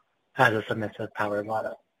good as a submissive power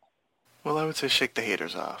bottom. Well, I would say shake the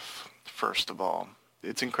haters off, first of all.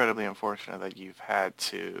 It's incredibly unfortunate that you've had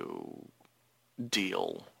to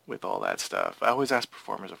deal with all that stuff. I always ask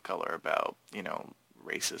performers of color about,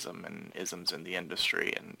 racism and isms in the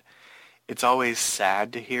industry, and it's always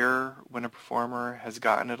sad to hear when a performer has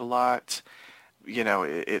gotten it a lot.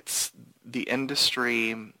 It's the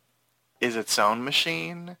industry is its own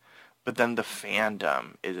machine, but then the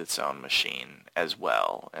fandom is its own machine as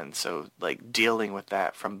well. And so, dealing with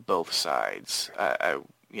that from both sides, I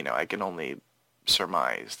can only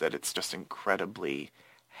surmise that it's just incredibly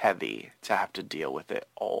heavy to have to deal with it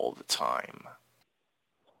all the time.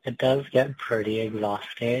 It does get pretty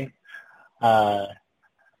exhausting to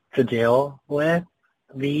deal with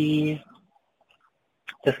the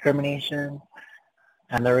discrimination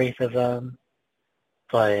and the racism,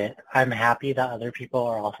 but I'm happy that other people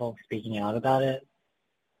are also speaking out about it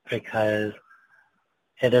because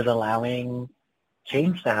it is allowing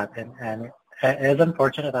change to happen, and it is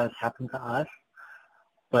unfortunate that it's happened to us,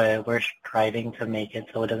 but we're striving to make it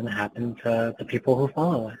so it doesn't happen to the people who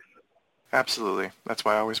follow us. Absolutely. That's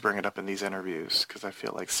why I always bring it up in these interviews, because I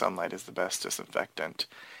feel like sunlight is the best disinfectant.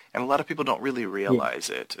 And a lot of people don't really realize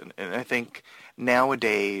it. And I think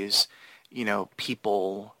nowadays,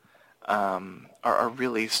 people are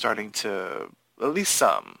really starting to, at least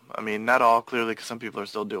some, I mean, not all clearly because some people are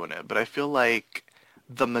still doing it, but I feel like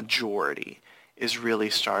the majority is really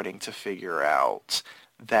starting to figure out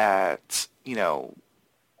that,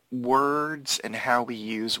 words and how we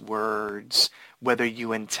use words, whether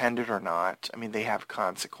you intend it or not, I mean, they have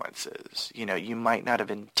consequences. You might not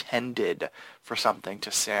have intended for something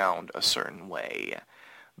to sound a certain way,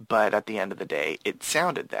 but at the end of the day, it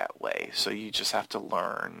sounded that way. So you just have to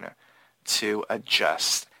learn to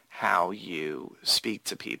adjust how you speak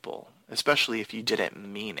to people, especially if you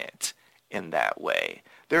didn't mean it in that way.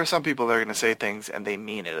 There are some people that are going to say things and they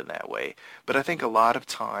mean it in that way, but I think a lot of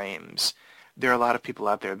times there are a lot of people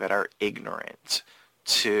out there that are ignorant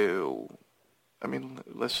to,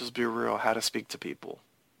 let's just be real, how to speak to people.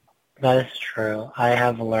 That is true. I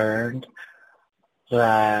have learned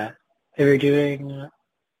that if you're doing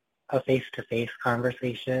a face-to-face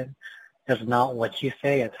conversation is not what you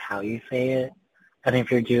say, it's how you say it. And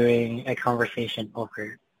if you're doing a conversation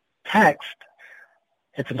over text,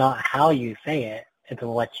 it's not how you say it, it's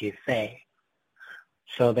what you say.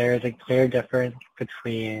 So there is a clear difference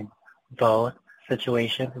between both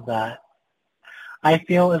situations that I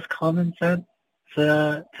feel is common sense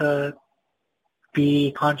to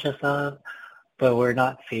be conscious of, but we're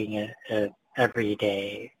not seeing it in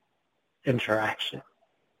everyday interaction.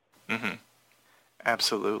 Mm-hmm.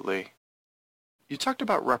 Absolutely. You talked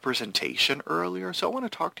about representation earlier, so I want to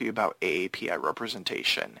talk to you about AAPI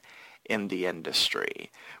representation in the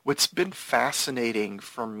industry. What's been fascinating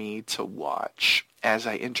for me to watch as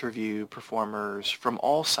I interview performers from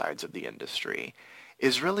all sides of the industry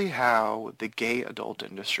is really how the gay adult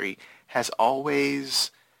industry has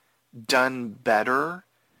always done better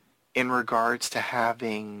in regards to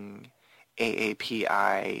having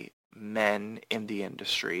AAPI men in the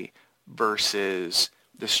industry versus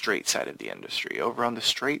the straight side of the industry. Over on the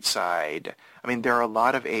straight side, I mean, there are a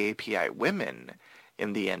lot of AAPI women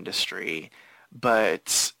in the industry,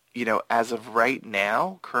 but, you know, as of right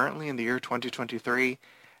now, currently in the year 2023,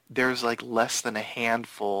 there's like less than a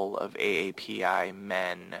handful of AAPI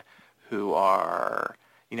men who are,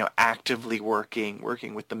 you know, actively working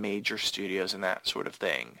with the major studios and that sort of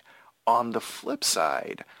thing. On the flip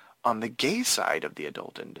side, on the gay side of the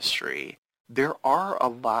adult industry, there are a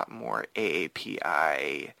lot more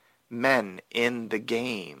AAPI men in the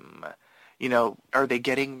game. You know, are they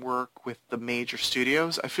getting work with the major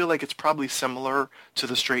studios? I feel like it's probably similar to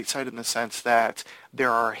the straight side in the sense that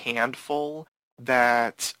there are a handful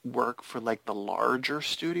that work for like the larger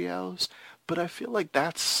studios, but I feel like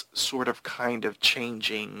that's sort of kind of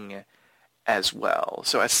changing as well.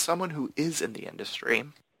 So as someone who is in the industry,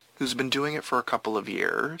 who's been doing it for a couple of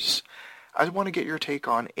years, I want to get your take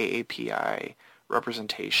on AAPI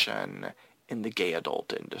representation in the gay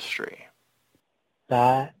adult industry.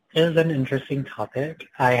 That is an interesting topic.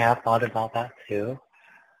 I have thought about that too.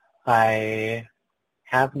 I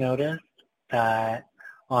have noticed that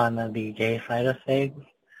on the gay side of things,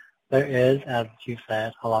 there is, as you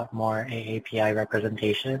said, a lot more AAPI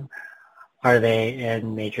representation. Are they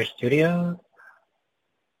in major studios?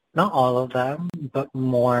 Not all of them, but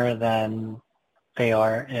more than they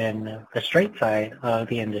are in the straight side of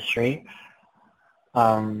the industry.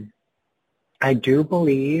 I do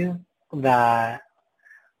believe that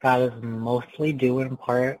that is mostly due in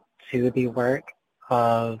part to the work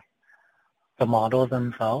of the models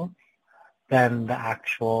themselves than the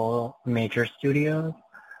actual major studios.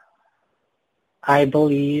 I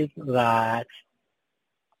believe that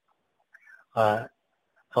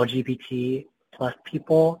LGBT plus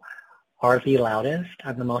people are the loudest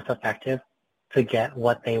and the most effective to get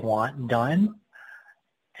what they want done.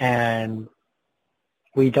 And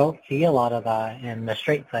we don't see a lot of that in the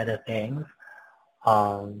straight side of things.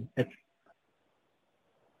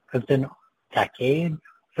 It's been decades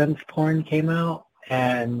since porn came out,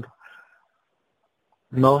 and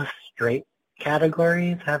most straight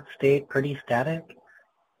categories have stayed pretty static,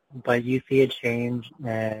 but you see a change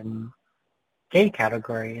in gay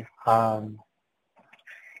categories.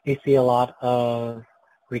 You see a lot of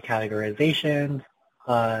recategorizations,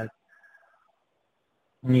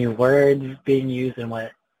 new words being used in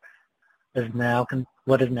what is now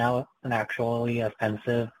an actually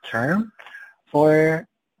offensive term for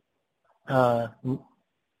the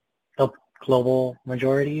global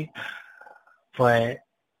majority. But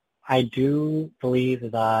I do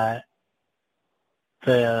believe that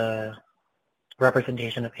the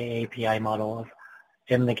representation of AAPI models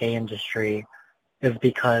in the gay industry is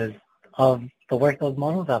because of the work those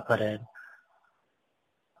models have put in.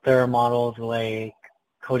 There are models like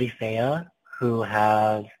Cody Faya who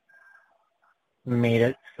have made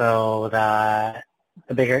it so that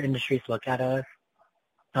the bigger industries look at us.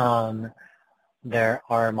 There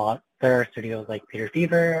are studios like Peter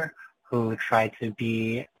Fever who try to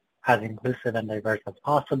be as inclusive and diverse as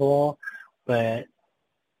possible, but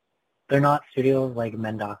they're not studios like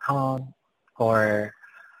Men.com or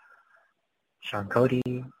Sean Cody.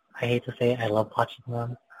 I hate to say it, I love watching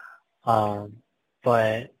them.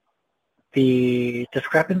 But the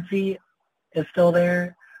discrepancy is still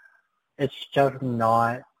there. It's just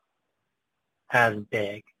not as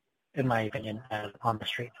big, in my opinion, as on the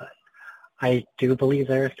straight side. I do believe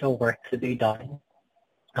there is still work to be done,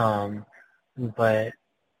 but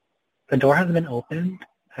the door has been opened,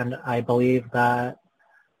 and I believe that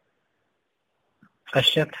a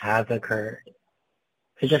shift has occurred.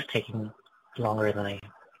 It's just taking longer than I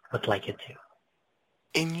would like it to.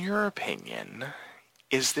 In your opinion,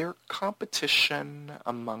 is there competition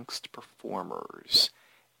amongst performers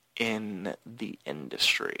in the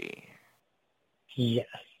industry? Yes,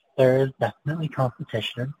 there is definitely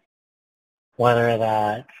competition, whether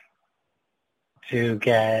that's to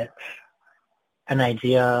get an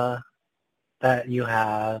idea that you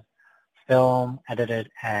have film edited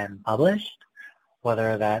and published,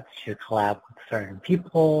 whether that's to collab with certain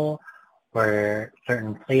people or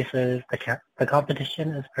certain places. The competition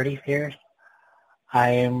is pretty fierce.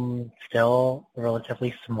 I'm still a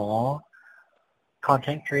relatively small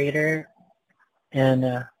content creator in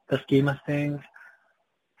the scheme of things,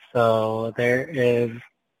 so there is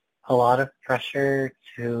a lot of pressure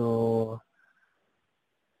to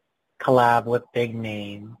collab with big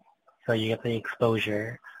names, so you get the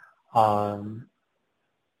exposure. So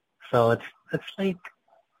it's like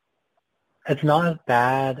it's not as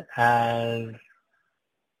bad as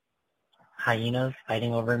hyenas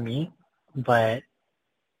fighting over meat, but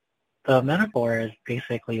the metaphor is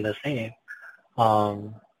basically the same.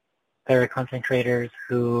 There are content creators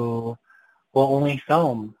who will only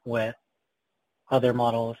film with other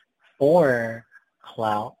models for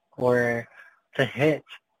clout or to hit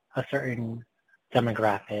a certain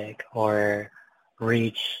demographic or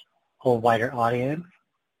reach a wider audience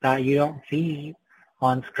that you don't see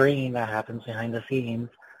on screen that happens behind the scenes.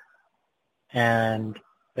 And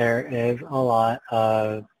there is a lot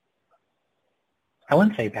of, I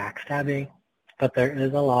wouldn't say backstabbing, but there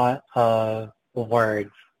is a lot of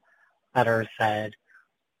words that are said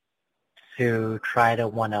to try to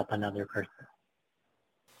one-up another person.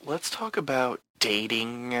 Let's talk about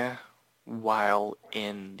dating while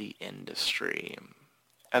in the industry.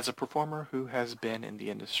 As a performer who has been in the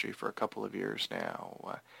industry for a couple of years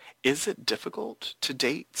now, is it difficult to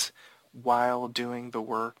date while doing the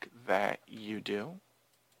work that you do?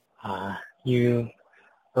 You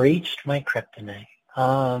reached my kryptonite.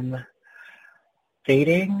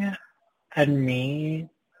 Dating and me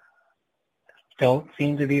don't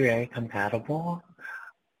seem to be very compatible,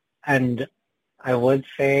 and I would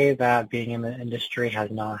say that being in the industry has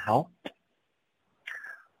not helped.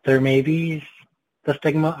 There may be the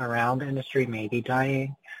stigma around the industry may be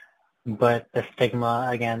dying, but the stigma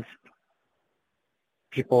against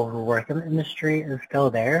people who work in the industry is still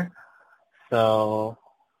there. So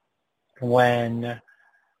when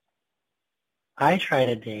I try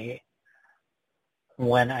to date,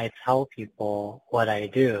 when I tell people what I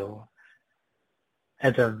do,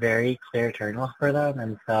 it's a very clear turnoff for them,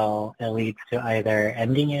 and so it leads to either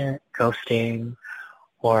ending it, ghosting,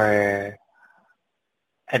 or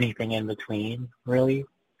anything in between, really.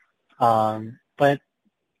 But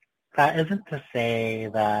that isn't to say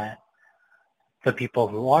that the people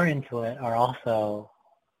who are into it are also,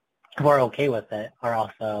 who are okay with it, are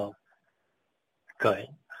also good.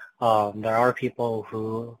 There are people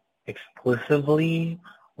who exclusively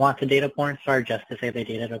want to date a porn star just to say they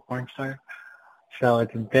dated a porn star. So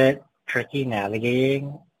it's a bit tricky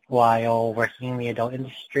navigating while working in the adult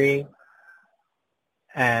industry.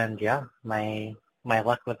 And yeah, my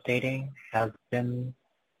luck with dating has been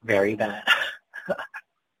very bad.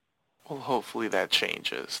 Well, hopefully that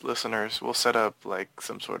changes. Listeners, we'll set up like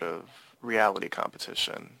some sort of reality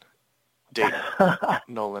competition. Date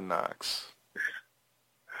Nolan Knox.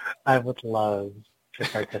 I would love to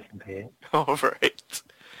participate. All right.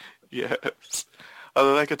 Yes.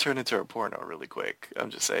 Although that could turn into a porno really quick. I'm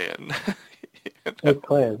just saying. It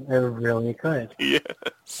could. It really could.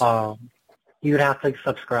 Yes. You'd have to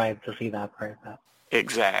subscribe to see that part.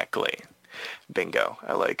 Exactly. Bingo.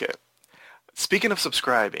 I like it. Speaking of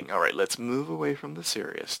subscribing, all right, let's move away from the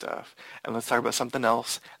serious stuff and let's talk about something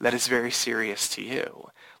else that is very serious to you.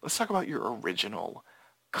 Let's talk about your original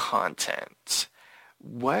content.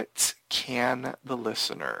 What can the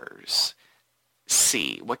listeners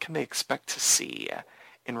see? What can they expect to see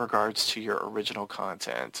in regards to your original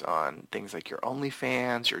content on things like your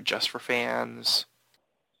OnlyFans, your Just for Fans?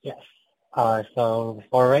 Yes. So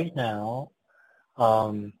for right now,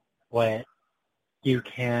 what you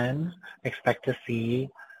can expect to see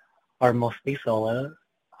are mostly solos,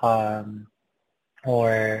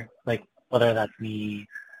 or like whether that's me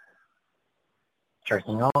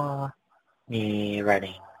jerking off, me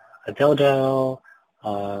riding a dildo,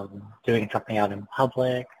 doing something out in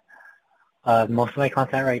public. Most of my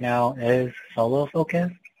content right now is solo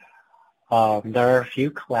focused. There are a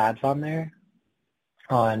few collabs on there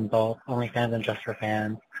on both OnlyFans and Just for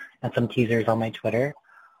Fans, and some teasers on my Twitter.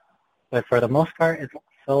 But for the most part, it's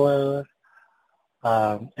solo.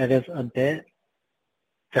 It is a bit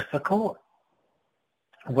difficult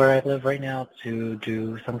where I live right now to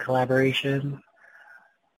do some collaborations,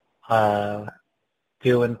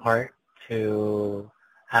 due in part to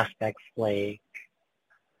aspects like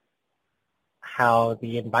how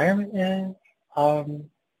the environment is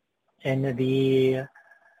in the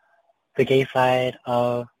gay side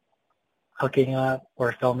of hooking up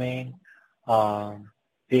or filming.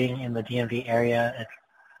 Being in the DMV area, it's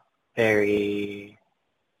very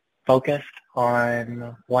focused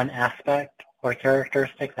on one aspect or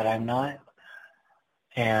characteristic that I'm not.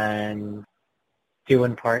 And due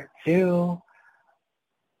in part to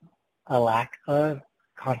a lack of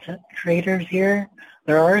content creators here.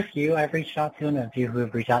 There are a few I've reached out to and a few who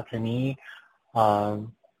have reached out to me.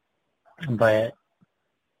 But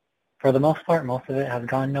for the most part, most of it has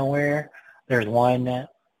gone nowhere. There's one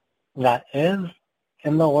that is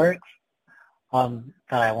in the works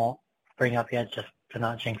that I won't bring up yet just to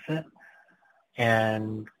not jinx it.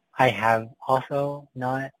 And I have also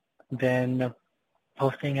not been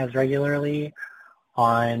posting as regularly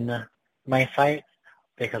on my site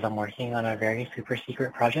because I'm working on a very super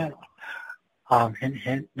secret project. Hint,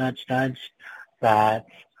 hint, nudge, nudge, that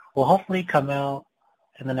will hopefully come out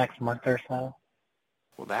in the next month or so.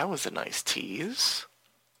 Well, that was a nice tease.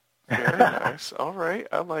 Very nice. All right.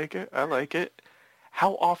 I like it. I like it.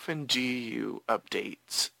 How often do you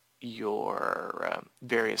update your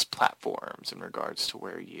various platforms in regards to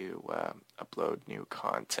where you upload new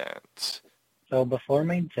content? So before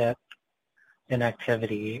my dip in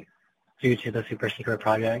activity due to the super secret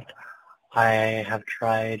project, I have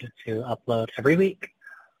tried to upload every week,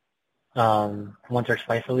 once or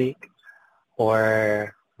twice a week,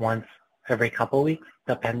 or once every couple weeks,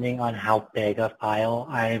 depending on how big a file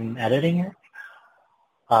I'm editing it.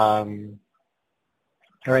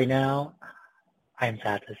 Right now, I'm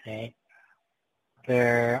sad to say,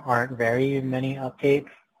 there aren't very many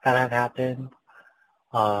updates that have happened.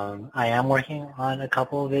 I am working on a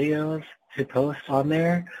couple of videos to post on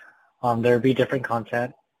there. There'll be different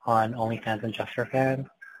content on OnlyFans and Just for Fans.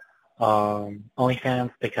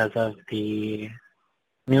 OnlyFans, because of the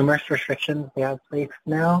numerous restrictions they have placed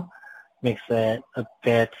now, makes it a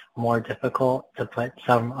bit more difficult to put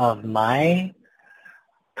some of my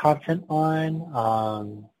content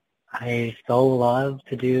on. I still love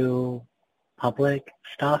to do public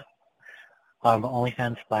stuff, but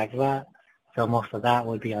OnlyFans flags that, so most of that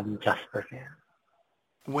would be on Just for Fans.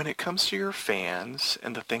 When it comes to your fans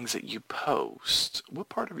and the things that you post, what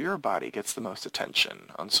part of your body gets the most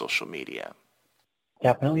attention on social media?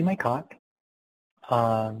 Definitely my cock.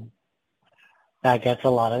 That gets a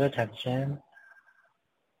lot of attention.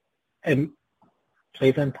 It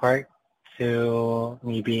plays in part to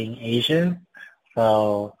me being Asian,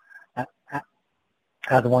 so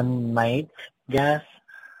as one might guess,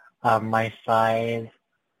 my size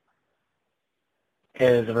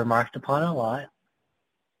is remarked upon a lot.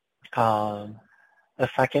 The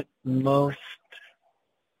second most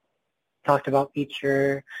talked about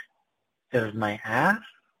feature is my ass,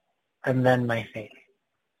 and then my face.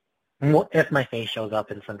 If my face shows up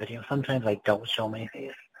in some videos. Sometimes I don't show my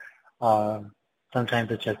face. Sometimes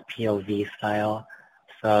it's just POV style.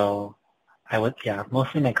 So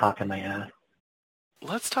mostly my cock and my ass.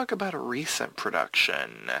 Let's talk about a recent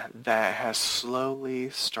production that has slowly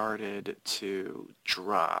started to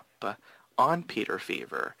drop on Peter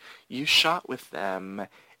Fever. You shot with them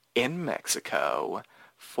in Mexico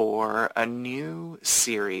for a new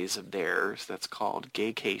series of theirs that's called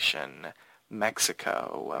Gaycation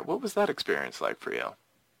Mexico. What was that experience like for you?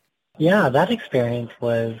 Yeah, that experience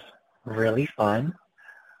was really fun.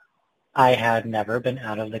 I had never been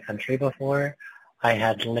out of the country before. I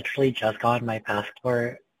had literally just gotten my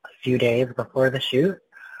passport a few days before the shoot,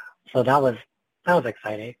 so that was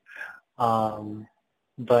exciting.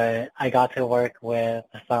 But I got to work with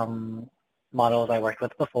some models I worked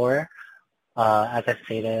with before. As I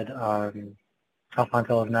stated,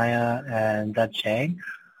 Alfonso of Naya and Deb Chang.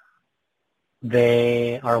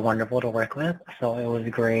 They are wonderful to work with, so it was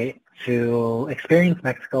great to experience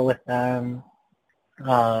Mexico with them.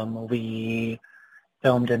 We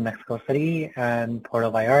filmed in Mexico City and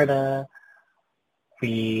Puerto Vallarta.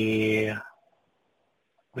 We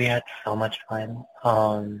had so much fun.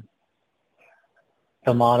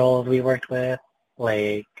 The models we worked with,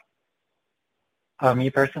 like, me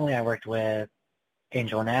personally, I worked with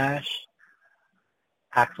Angel Nash,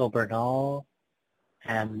 Axel Bernal,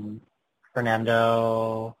 and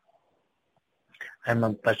Fernando. I'm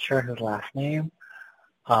gonna butcher his last name,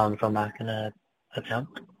 so I'm not gonna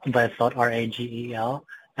attempt, but it's spelled Ragel.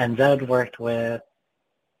 And Zed worked with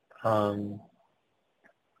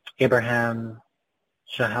Abraham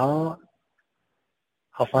Shahal,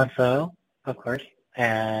 Alfonso, of course,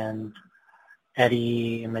 and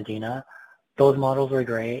Eddie Medina. Those models were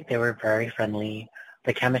great. They were very friendly.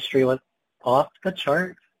 The chemistry was off the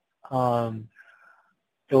charts.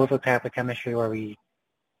 it was a type of chemistry where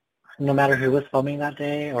no matter who was filming that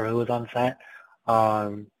day or who was on set,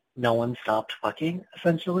 no one stopped fucking,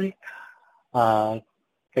 essentially. The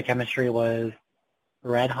chemistry was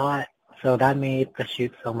red hot, so that made the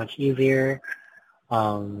shoot so much easier.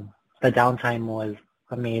 The downtime was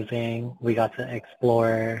amazing. We got to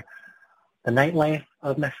explore the nightlife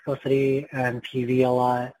of Mexico City and TV a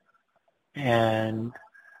lot, and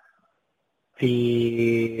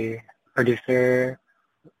the producer,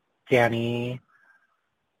 Danny,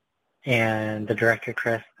 and the director,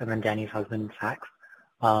 Chris, and then Danny's husband, Sax.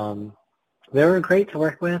 They were great to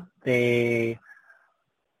work with. They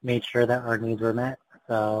made sure that our needs were met,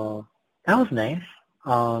 so that was nice.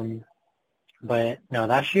 But no,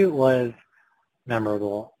 that shoot was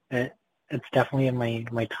memorable. It's definitely in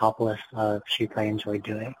my top list of shoots I enjoyed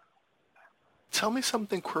doing. Tell me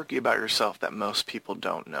something quirky about yourself that most people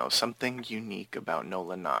don't know. Something unique about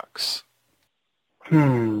Nolan Knox.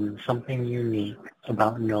 Something unique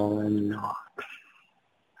about Nolan Knox.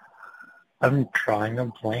 I'm drawing a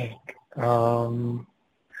blank.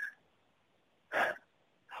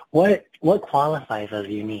 What qualifies as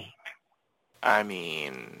unique? I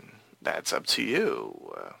mean, that's up to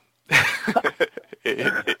you.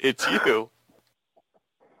 It's you.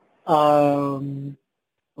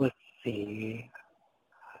 Let's see.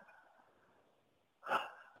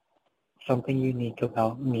 Something unique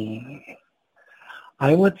about me.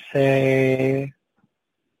 I would say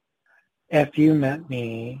if you met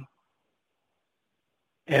me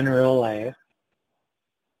in real life,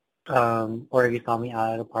 or if you saw me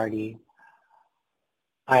out at a party,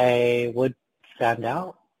 I would stand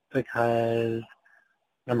out because,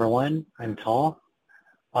 number one, I'm tall,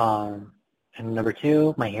 and number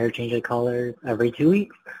two, my hair changes colors every 2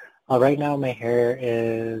 weeks. Right now, my hair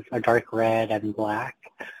is a dark red and black.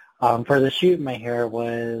 For the shoot, my hair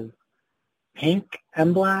was pink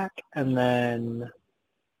and black, and then,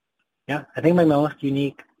 yeah, I think my most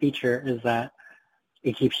unique feature is that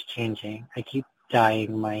it keeps changing. I keep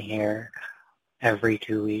dyeing my hair every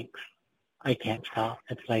 2 weeks. I can't stop.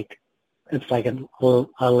 It's like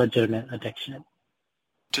a legitimate addiction.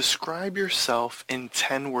 Describe yourself in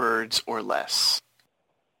 10 words or less.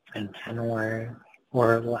 In 10 words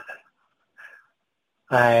or less.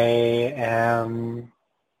 I am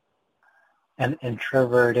an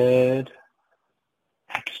introverted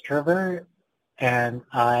extrovert, and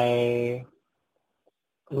how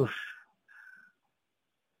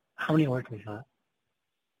many words was that?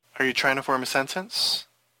 Are you trying to form a sentence?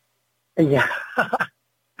 Yeah.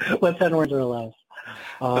 What 10 words or less?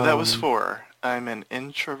 That was 4. I'm an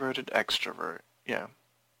introverted extrovert. Yeah.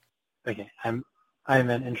 Okay. I'm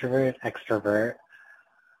an introverted extrovert,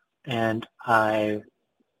 and I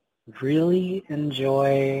really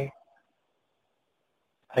enjoy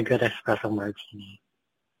a good espresso martini.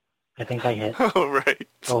 I think I hit Oh, right.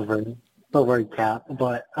 over the word cap,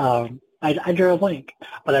 but I drew a blank.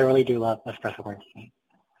 But I really do love espresso martini.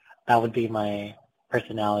 That would be my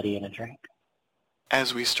personality in a drink.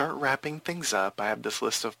 As we start wrapping things up, I have this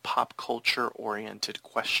list of pop culture-oriented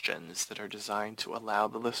questions that are designed to allow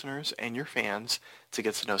the listeners and your fans to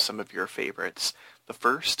get to know some of your favorites. The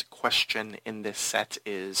first question in this set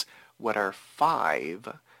is, what are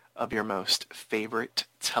 5 of your most favorite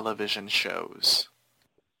television shows?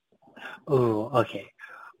 Ooh, okay.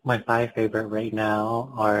 My 5 favorite right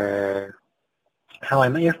now are How I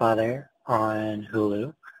Met Your Father on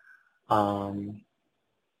Hulu,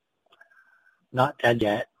 Not Dead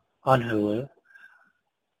Yet on Hulu,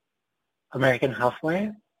 American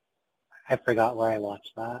Housewife, I forgot where I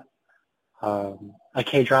watched that, a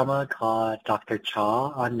K-drama called Dr.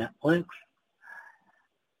 Cha on Netflix,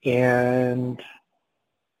 and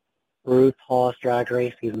RuPaul's Drag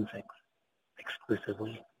Race Season 6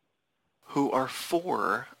 exclusively. Who are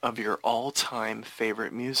 4 of your all-time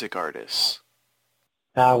favorite music artists?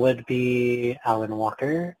 That would be Alan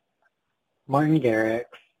Walker, Martin Garrix,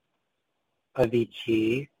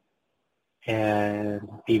 Avicii, and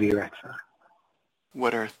BB Rexa.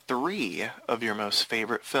 What are 3 of your most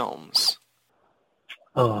favorite films?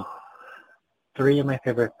 Oh, 3 of my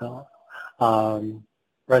favorite films.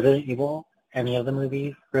 Resident Evil, any of the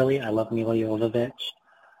movies, really. I love Mila Jovovich.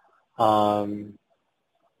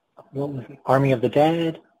 What was it? Army of the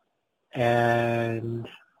Dead, and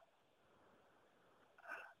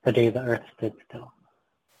The Day the Earth Stood Still.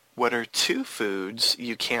 What are 2 foods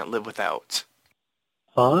you can't live without?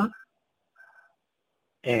 Pho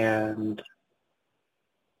and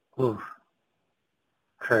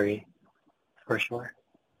curry, for sure.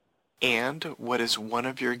 And what is one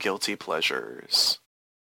of your guilty pleasures?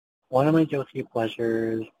 One of my guilty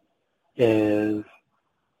pleasures is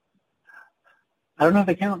I don't know if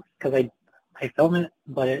it counts because I film it,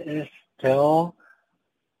 but it is still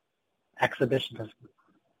exhibitionism.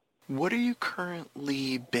 What are you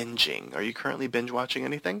currently binging? Are you currently binge watching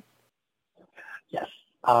anything? Yes.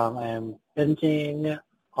 I am binging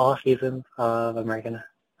all seasons of American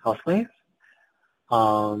Housewives,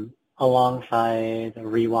 alongside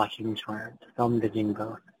rewatching Charmed. So I'm binging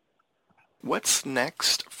both. What's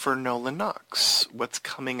next for Nolan Knox? What's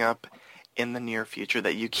coming up in the near future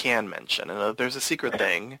that you can mention? I know there's a secret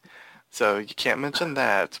thing, so you can't mention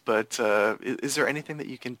that, but is there anything that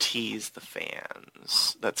you can tease the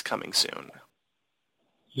fans that's coming soon?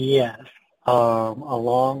 Yes.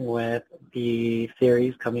 Along with the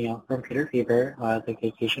series coming out from Peter Fever, The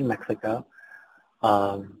Vacation Mexico,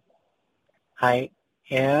 I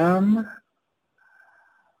am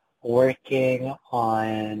working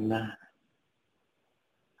on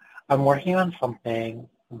something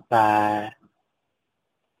that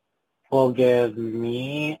will give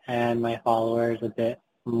me and my followers a bit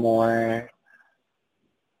more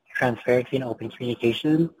transparency and open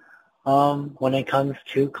communication when it comes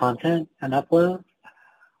to content and upload,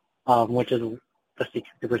 which is the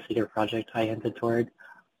super secret project I hinted toward,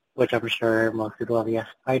 which I'm sure most people have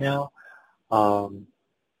guessed by now.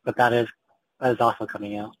 But that is also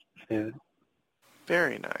coming out soon.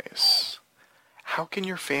 Very nice. How can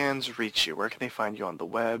your fans reach you? Where can they find you on the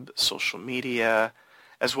web, social media,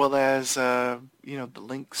 as well as the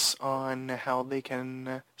links on how they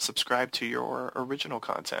can subscribe to your original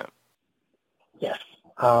content? Yes.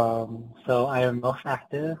 So I am most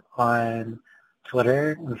active on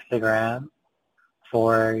Twitter, Instagram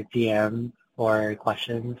for DMs or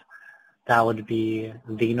questions. That would be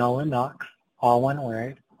the Nolan Knox, all one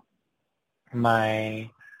word.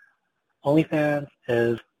 My OnlyFans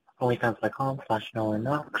is onlyfans.com/Nolan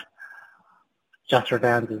Knox. Just for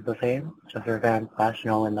Fans is the same, just for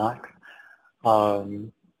Fans/Nolan Knox.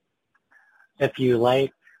 If you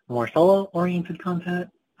like more solo-oriented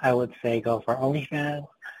content, I would say go for OnlyFans.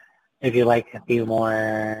 If you like the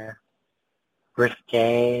more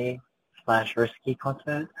risque/risky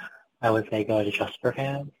content, I would say go to Just for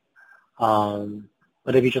Fans.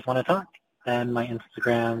 But if you just want to talk, then my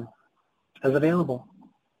Instagram is available.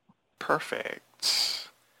 Perfect.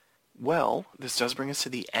 Well, this does bring us to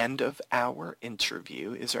the end of our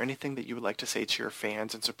interview. Is there anything that you would like to say to your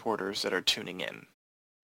fans and supporters that are tuning in?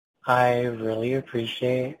 I really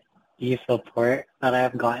appreciate the support that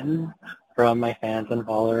I've gotten from my fans and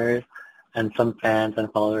followers, and some fans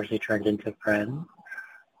and followers who turned into friends.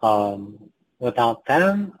 Without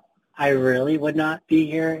them, I really would not be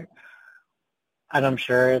here. And I'm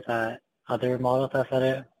sure that other models have said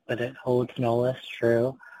it, but it holds no less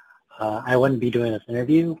true. I wouldn't be doing this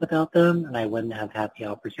interview without them, and I wouldn't have had the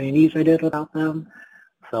opportunities I did without them.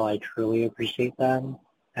 So I truly appreciate them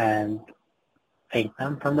and thank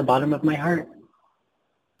them from the bottom of my heart.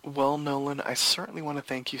 Well, Nolan, I certainly want to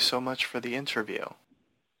thank you so much for the interview.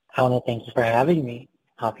 I want to thank you for having me,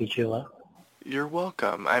 Papi Chulo. You're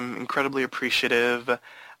welcome. I'm incredibly appreciative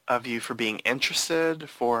of you for being interested,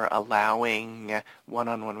 for allowing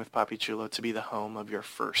One-on-One with Papi Chulo to be the home of your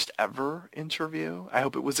first ever interview. I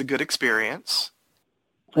hope it was a good experience.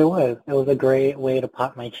 It was. It was a great way to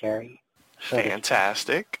pop my cherry.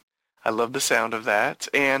 Fantastic. I love the sound of that.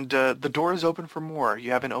 And the door is open for more.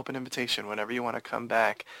 You have an open invitation whenever you want to come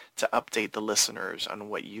back to update the listeners on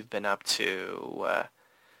what you've been up to.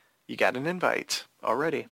 You got an invite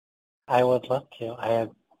already. I would love to. I have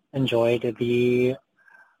enjoyed the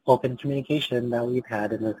open communication that we've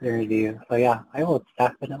had in this interview. So yeah, I will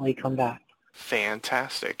definitely come back.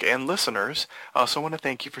 Fantastic. And listeners, I also want to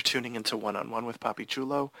thank you for tuning into One-on-One with Papi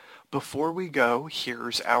Chulo. Before we go,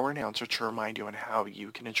 here's our announcer to remind you on how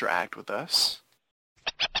you can interact with us.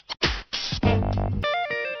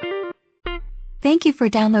 Thank you for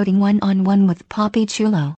downloading One-on-One with Papi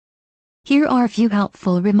Chulo. Here are a few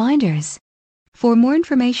helpful reminders. For more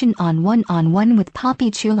information on One-on-One with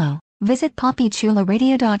Papi Chulo, visit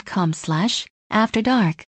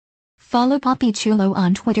papichuloradio.com/afterdark. Follow Papi Chulo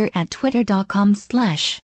on Twitter at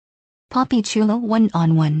twitter.com/PapiChulo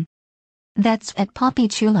One-on-One. That's at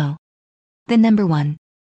Papi Chulo. The number 1.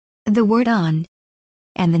 The word on.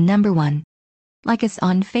 And the number 1. Like us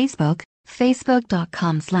on Facebook,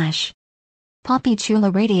 facebook.com/Papi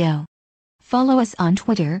Chulo Radio. Follow us on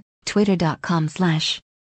Twitter,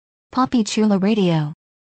 twitter.com/Papi Chulo Radio.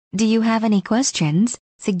 Do you have any questions,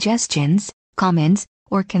 suggestions, comments,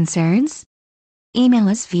 or concerns? Email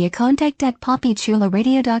us via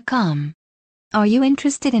contact@papichuloradio.com. Are you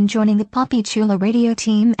interested in joining the Papi Chulo Radio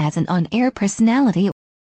team as an on-air personality?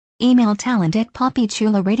 Email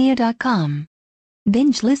talent@papichuloradio.com.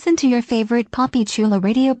 Binge listen to your favorite Papi Chulo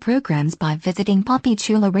radio programs by visiting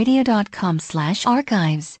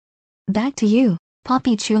papichuloradio.com/archives. Back to you,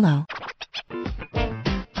 Papi Chulo.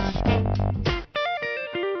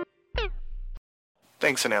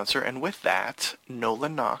 Thanks, announcer. And with that,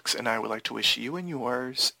 Nolan Knox and I would like to wish you and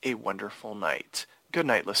yours a wonderful night. Good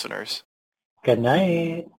night, listeners. Good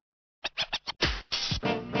night.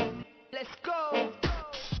 Let's go.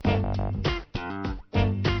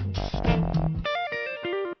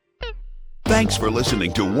 Thanks for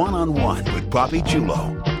listening to One-on-One with Papi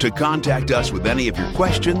Chulo. To contact us with any of your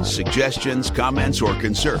questions, suggestions, comments, or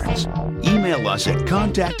concerns, email us at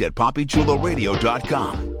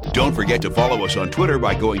contact@papichuloradio.com. Don't forget to follow us on Twitter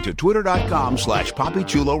by going to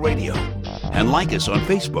twitter.com/papichuloradio. And like us on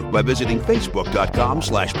Facebook by visiting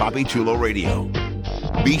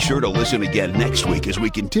facebook.com/papichuloradio. Be sure to listen again next week as we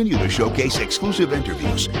continue to showcase exclusive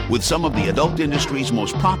interviews with some of the adult industry's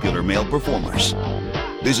most popular male performers.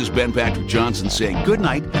 This is Ben Patrick Johnson saying good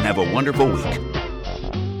night and have a wonderful week.